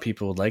not a lot of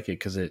people would like it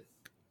because it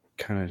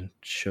kind of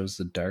shows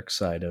the dark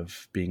side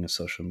of being a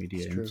social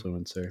media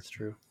influencer. It's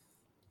true.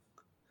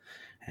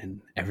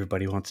 And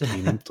everybody wants to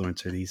be an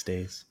influencer these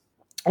days.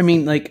 I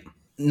mean, like,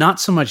 not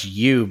so much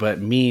you, but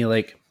me,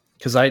 like,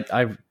 because I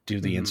do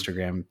the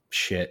Instagram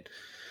shit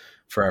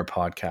for our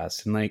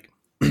podcast. And, like,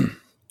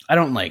 I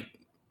don't, like,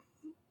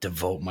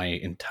 devote my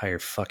entire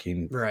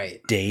fucking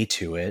day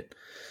to it.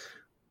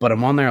 But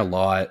I'm on there a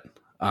lot.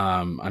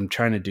 I'm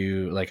trying to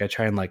do, like, I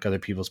try and like other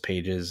people's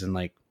pages, and,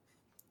 like,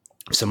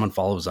 if someone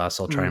follows us,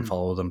 I'll try and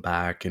follow them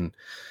back. And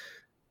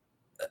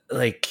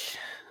like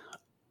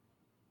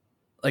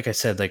I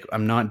said, like,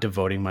 I'm not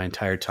devoting my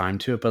entire time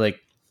to it, but like,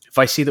 if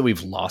I see that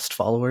we've lost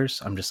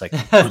followers, I'm just like,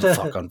 who the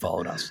fuck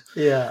unfollowed us?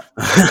 Yeah.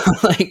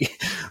 like,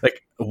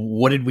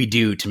 what did we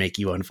do to make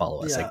you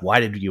unfollow us? Like,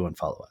 why did you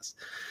unfollow us?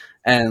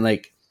 And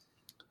like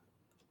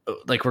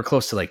we're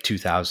close to like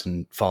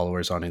 2,000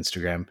 followers on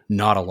Instagram.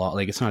 Not a lot.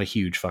 Like, it's not a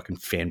huge fucking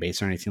fan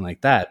base or anything like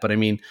that. But I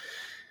mean,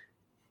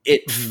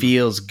 it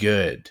feels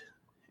good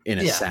in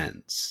a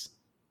sense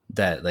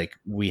that like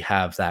we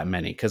have that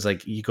many, because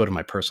like you go to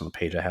my personal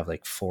page, I have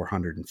like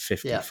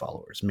 450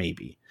 followers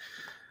maybe.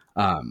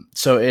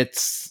 So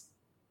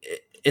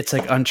it's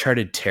like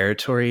uncharted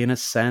territory in a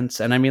sense.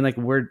 And I mean, like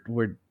we're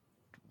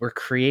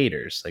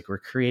creators, like we're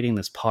creating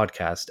this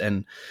podcast,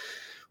 and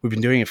we've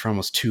been doing it for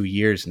almost 2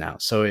 years now.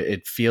 So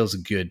it feels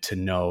good to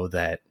know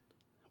that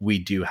we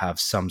do have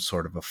some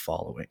sort of a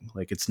following.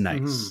 Like it's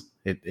nice.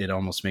 It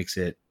almost makes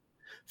it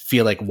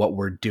feel like what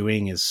we're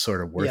doing is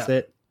sort of worth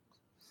it,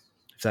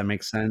 if that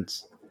makes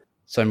sense.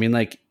 So I mean,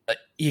 like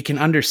you can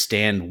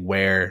understand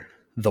where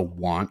the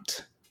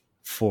want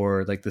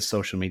for like the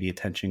social media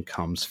attention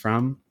comes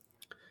from,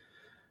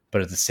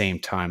 but at the same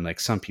time, like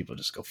some people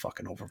just go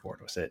fucking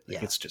overboard with it.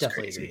 Like it's just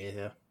crazy.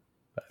 Agree,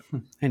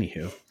 but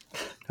anywho,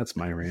 that's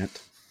my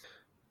rant.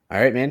 All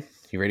right, man,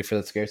 you ready for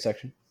the scare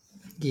section?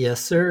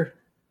 Yes, sir.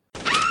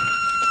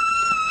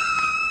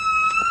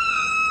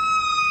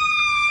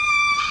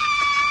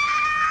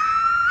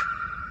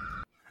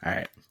 All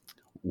right.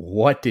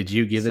 What did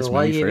you give this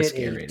movie for a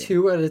scare rating?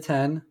 2 out of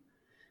 10.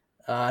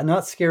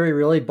 Not scary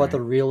really, but the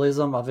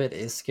realism of it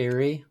is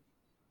scary.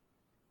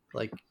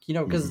 Like, you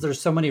know, because there's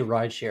so many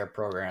rideshare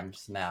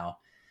programs now.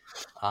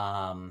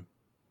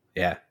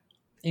 Yeah.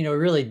 You know, we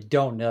really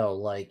don't know.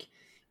 Like,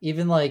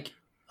 even like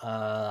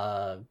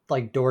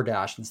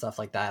DoorDash and stuff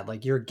like that.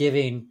 Like, you're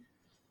giving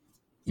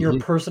your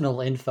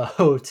personal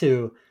info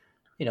to,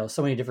 you know,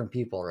 so many different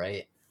people,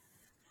 right?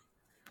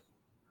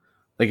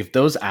 Like if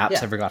those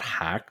apps ever got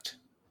hacked,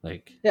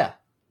 like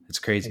it's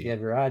crazy. Like you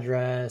have your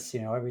address,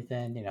 you know,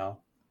 everything, you know.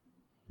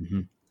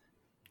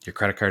 Your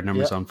credit card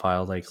number's on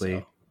file, likely.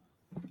 So,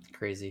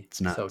 crazy.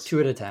 It's nuts. So 2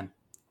 out of 10.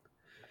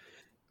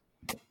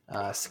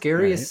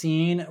 Scariest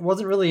scene.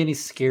 Wasn't really any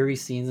scary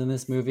scenes in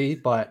this movie,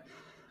 but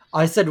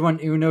I said when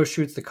Uno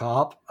shoots the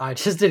cop, I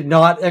just did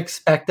not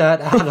expect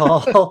that at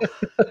all.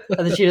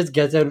 And then she just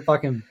gets out and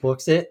fucking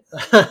books it.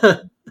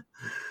 I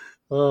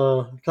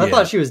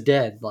thought she was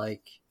dead.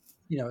 Like,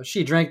 you know,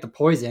 she drank the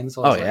poison,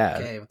 so I was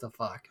okay, what the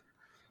fuck?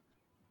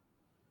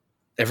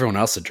 Everyone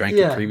else that drank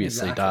it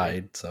previously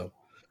died, so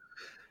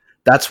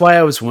that's why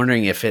I was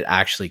wondering if it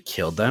actually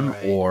killed them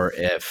or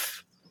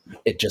if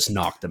it just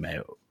knocked them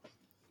out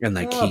and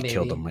like he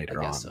killed them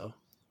later on. So.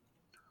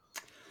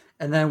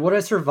 And then would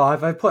I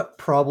survive? I put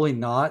probably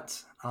not.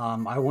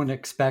 I wouldn't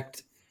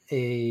expect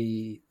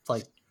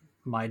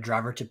my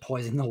driver to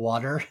poison the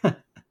water.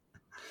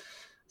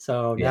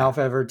 So now if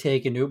I ever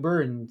take an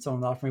Uber and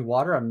someone offers me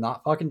water, I'm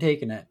not fucking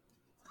taking it.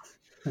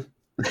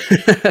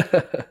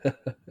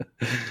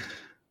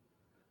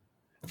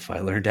 If I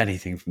learned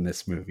anything from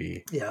this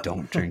movie,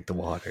 don't drink the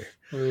water.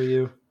 What are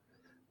you?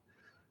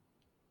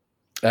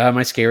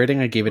 My scare rating,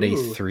 I gave it a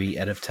 3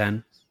 out of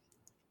 10.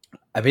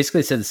 I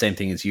basically said the same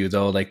thing as you,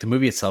 though. Like the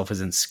movie itself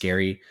isn't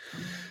scary,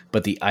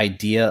 but the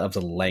idea of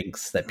the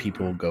lengths that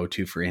people will go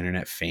to for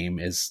internet fame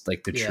is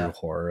like the true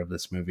horror of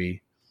this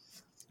movie.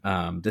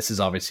 This is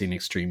obviously an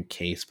extreme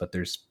case, but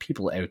there's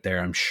people out there,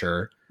 I'm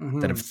sure,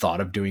 that have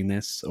thought of doing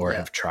this or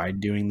have tried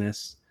doing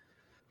this.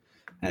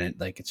 And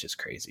it's just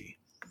crazy.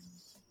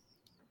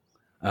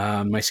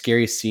 My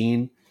scariest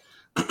scene,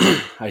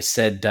 I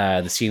said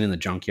the scene in the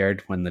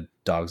junkyard when the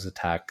dogs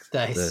attack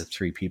the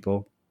 3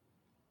 people.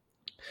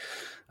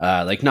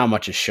 Not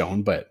much is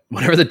shown, but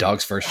whenever the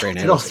dogs first ran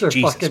out, I was like,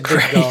 Jesus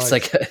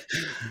Christ.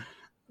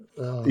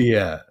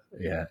 Yeah.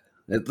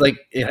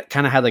 It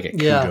kind of had like a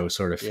Cujo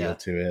sort of feel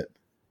to it.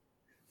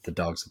 The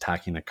dogs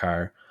attacking the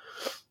car.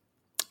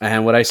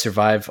 And would I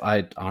survive?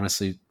 I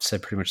honestly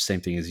said pretty much the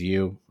same thing as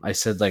you. I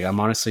said,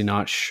 I'm honestly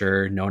not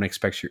sure. No one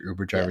expects your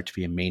Uber driver to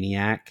be a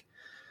maniac.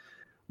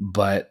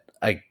 But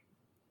I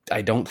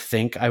don't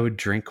think I would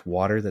drink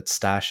water that's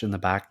stashed in the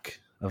back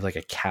of like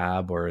a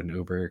cab or an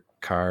Uber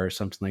car or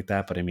something like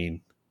that. But I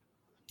mean,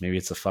 maybe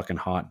it's a fucking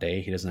hot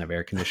day. He doesn't have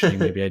air conditioning.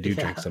 Maybe I do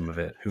drink some of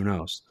it. Who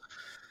knows?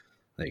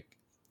 Like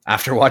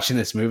after watching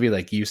this movie,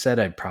 like you said,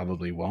 I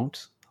probably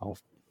won't. I'll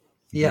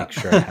make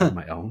sure I have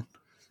my own.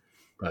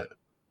 But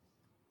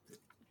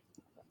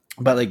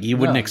like you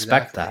wouldn't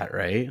expect that,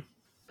 right?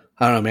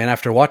 I don't know, man.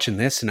 After watching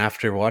this and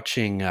after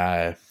watching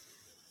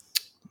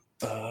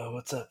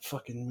what's that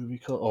fucking movie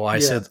called? Oh, I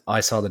said I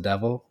Saw the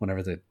Devil.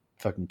 Whenever the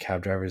fucking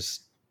cab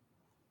driver's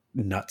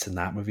nuts in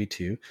that movie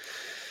too.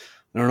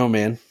 I don't know,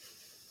 man.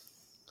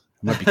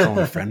 I might be calling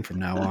a friend from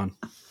now on.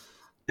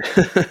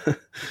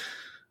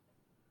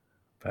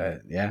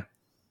 But yeah.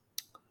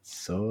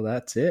 So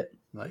that's it.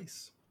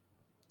 Nice.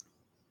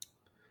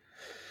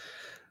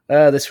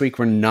 This week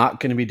we're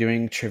not going to be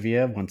doing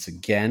trivia once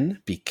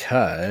again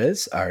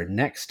because our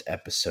next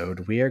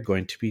episode we are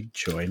going to be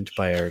joined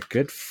by our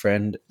good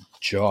friend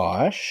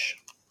Josh,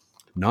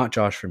 not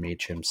Josh from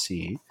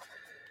HMC,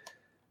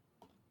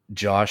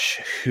 Josh,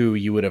 who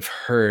you would have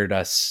heard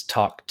us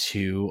talk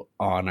to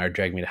on our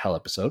Drag Me to Hell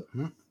episode.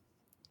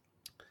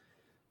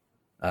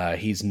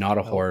 He's not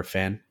a horror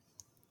fan.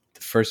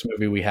 The first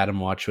movie we had him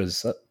watch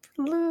was a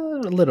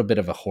little bit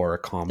of a horror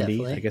comedy,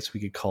 definitely. I guess we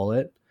could call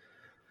it.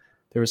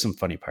 There were some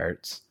funny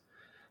parts.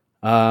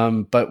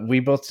 But we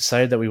both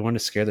decided that we wanted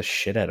to scare the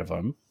shit out of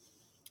him.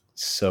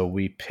 So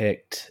we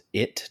picked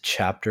It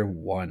Chapter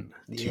 1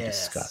 to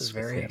discuss.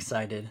 Very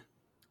excited.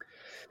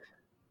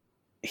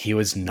 He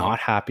was not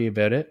happy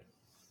about it,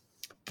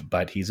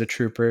 but he's a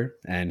trooper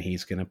and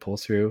he's going to pull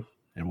through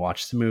and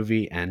watch the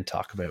movie and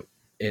talk about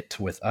it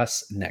with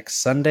us next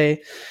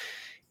Sunday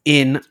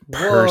in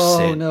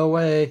person. Whoa, no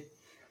way.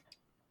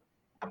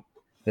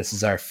 This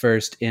is our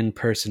first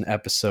in-person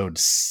episode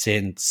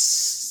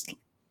since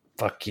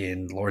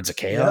fucking Lords of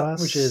Chaos.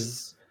 Yep, which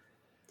is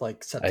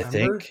like September. I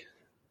think.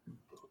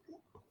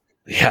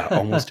 Yeah,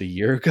 almost a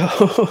year ago.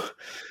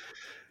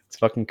 It's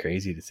fucking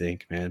crazy to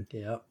think, man.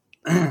 Yep.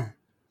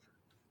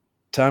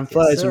 Time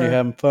flies when you're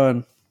having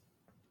fun.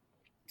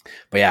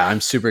 But yeah,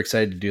 I'm super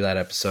excited to do that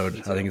episode.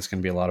 I think it's going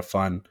to be a lot of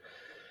fun.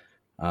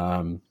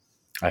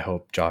 I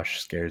hope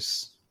Josh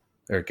gets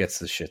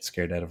the shit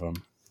scared out of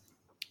him.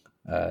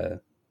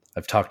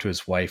 I've talked to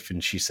his wife,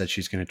 and she said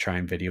she's going to try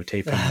and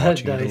videotape him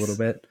watching it a little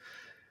bit.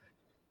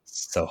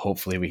 So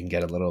hopefully we can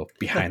get a little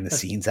behind the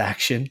scenes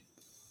action.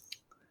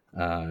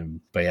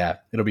 But yeah,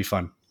 it'll be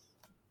fun.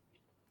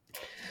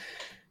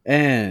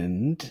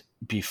 And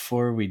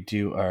before we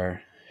do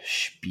our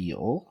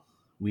spiel,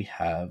 we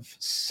have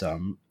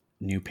some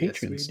new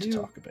patrons to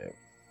talk about.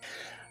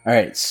 All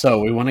right, so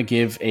we want to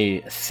give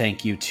a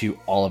thank you to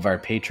all of our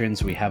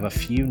patrons. We have a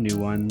few new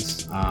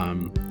ones.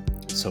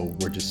 So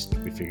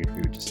we figured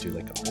we would just do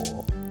like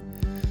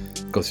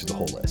go through the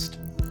whole list.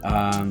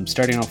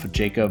 Starting off with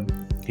Jacob.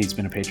 He's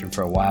been a patron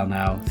for a while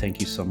now. Thank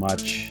you so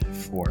much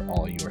for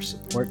all your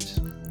support.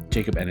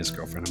 Jacob and his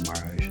girlfriend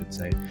Amara, I should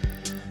say.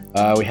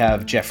 We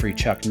have Jeffrey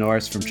Chuck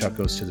Norris from Chuck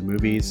Goes to the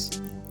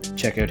Movies.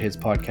 Check out his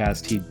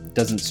podcast. He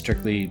doesn't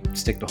strictly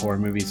stick to horror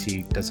movies.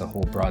 He does a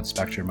whole broad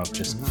spectrum of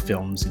just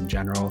films in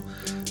general.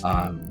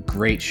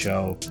 Great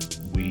show.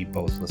 We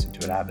both listen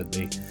to it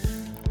avidly.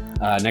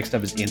 Next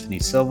up is Anthony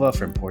Silva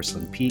from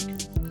Porcelain Peak.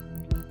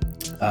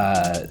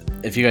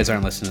 If you guys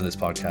aren't listening to this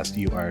podcast,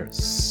 you are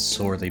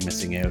sorely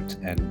missing out,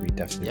 and we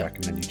definitely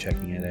recommend you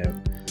checking it out.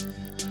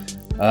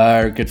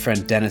 Our good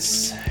friend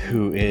Dennis,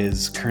 who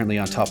is currently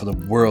on top of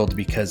the world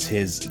because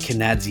his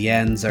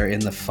Canadiens are in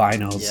the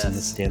finals in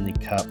the Stanley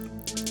Cup.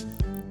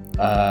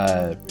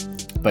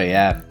 But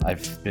yeah,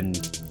 I've been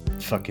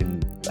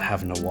fucking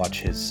having to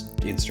watch his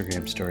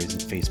Instagram stories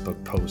and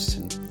Facebook posts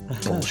and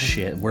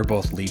bullshit. We're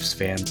both Leafs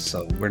fans,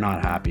 so we're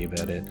not happy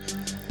about it.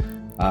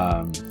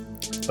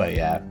 But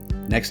yeah,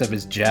 next up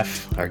is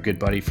Jeff, our good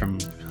buddy from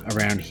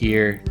around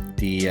here,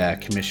 the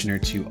commissioner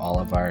to all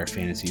of our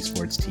fantasy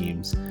sports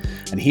teams.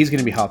 And he's going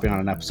to be hopping on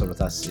an episode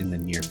with us in the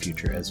near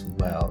future as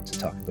well to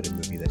talk about a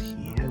movie that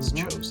he has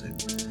chosen.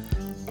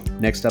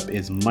 Next up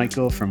is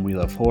Michael from We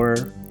Love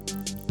Horror.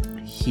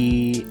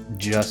 He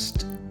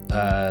just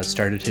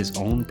started his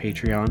own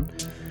Patreon.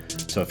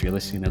 So if you're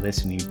listening to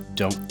this and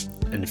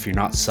if you're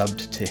not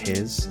subbed to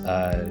his,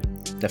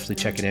 definitely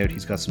check it out.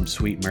 He's got some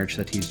sweet merch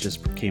that he's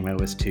just came out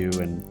with too.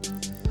 And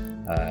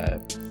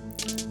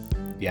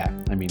yeah,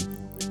 I mean,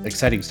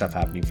 exciting stuff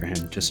happening for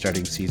him. Just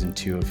starting season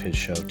 2 of his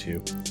show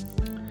too.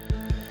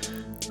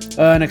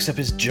 Next up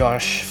is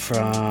Josh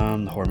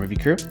from the Horror Movie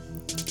Crew.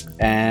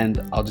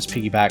 And I'll just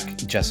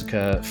piggyback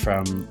Jessica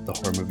from the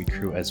Horror Movie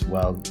Crew as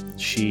well.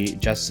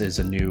 Jess is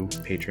a new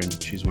patron.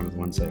 She's one of the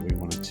ones that we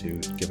wanted to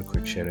give a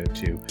quick shout out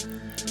to.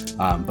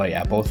 But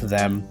yeah, both of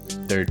them,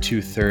 they're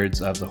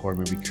 2/3 of the Horror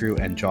Movie Crew,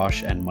 and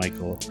Josh and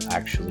Michael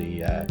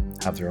actually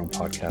have their own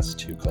podcast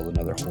too called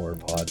Another Horror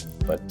Pod.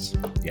 But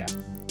yeah,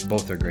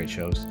 both are great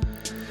shows.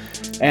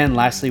 And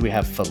lastly, we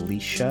have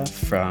Felicia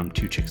from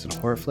Two Chicks and a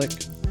Horror Flick.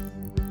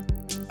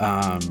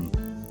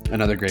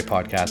 Another great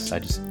podcast.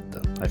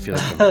 I feel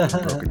like I'm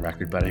a broken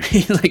record, but I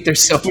mean, like,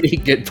 there's so many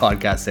good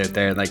podcasts out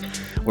there. Like,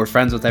 we're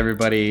friends with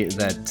everybody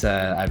that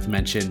I've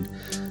mentioned.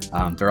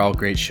 They're all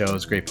great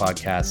shows, great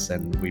podcasts,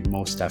 and we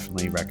most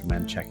definitely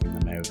recommend checking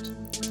them out.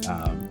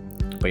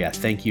 But yeah,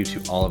 thank you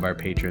to all of our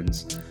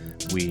patrons.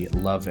 We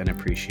love and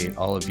appreciate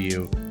all of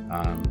you.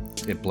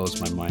 It blows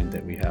my mind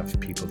that we have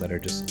people that are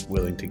just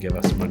willing to give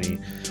us money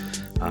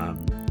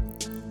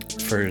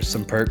for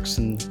some perks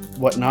and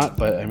whatnot.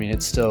 But I mean,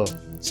 it's still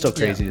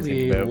crazy to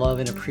think about. We love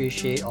and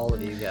appreciate all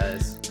of you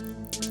guys.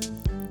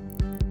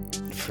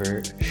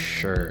 For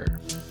sure.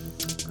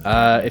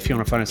 If you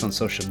want to find us on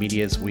social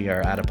medias, we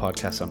are at a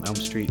podcast on Elm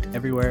Street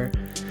everywhere.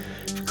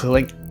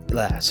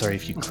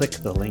 If you click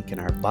the link in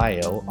our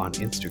bio on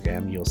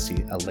Instagram, you'll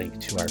see a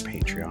link to our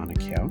Patreon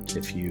account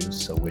if you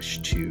so wish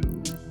to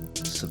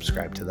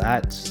subscribe to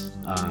that.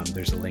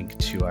 There's a link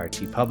to our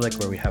TeePublic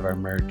where we have our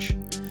merch.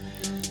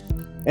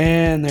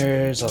 And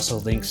there's also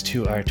links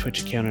to our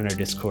Twitch account and our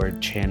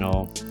Discord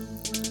channel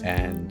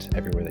and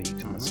everywhere that you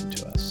can listen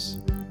to us.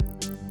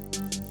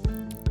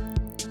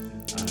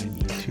 I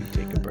need to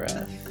take a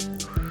breath.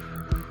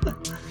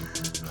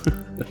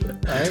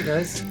 All right,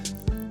 guys.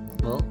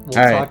 Well, we'll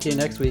talk to you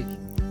next week.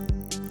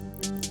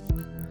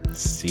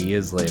 See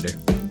you later.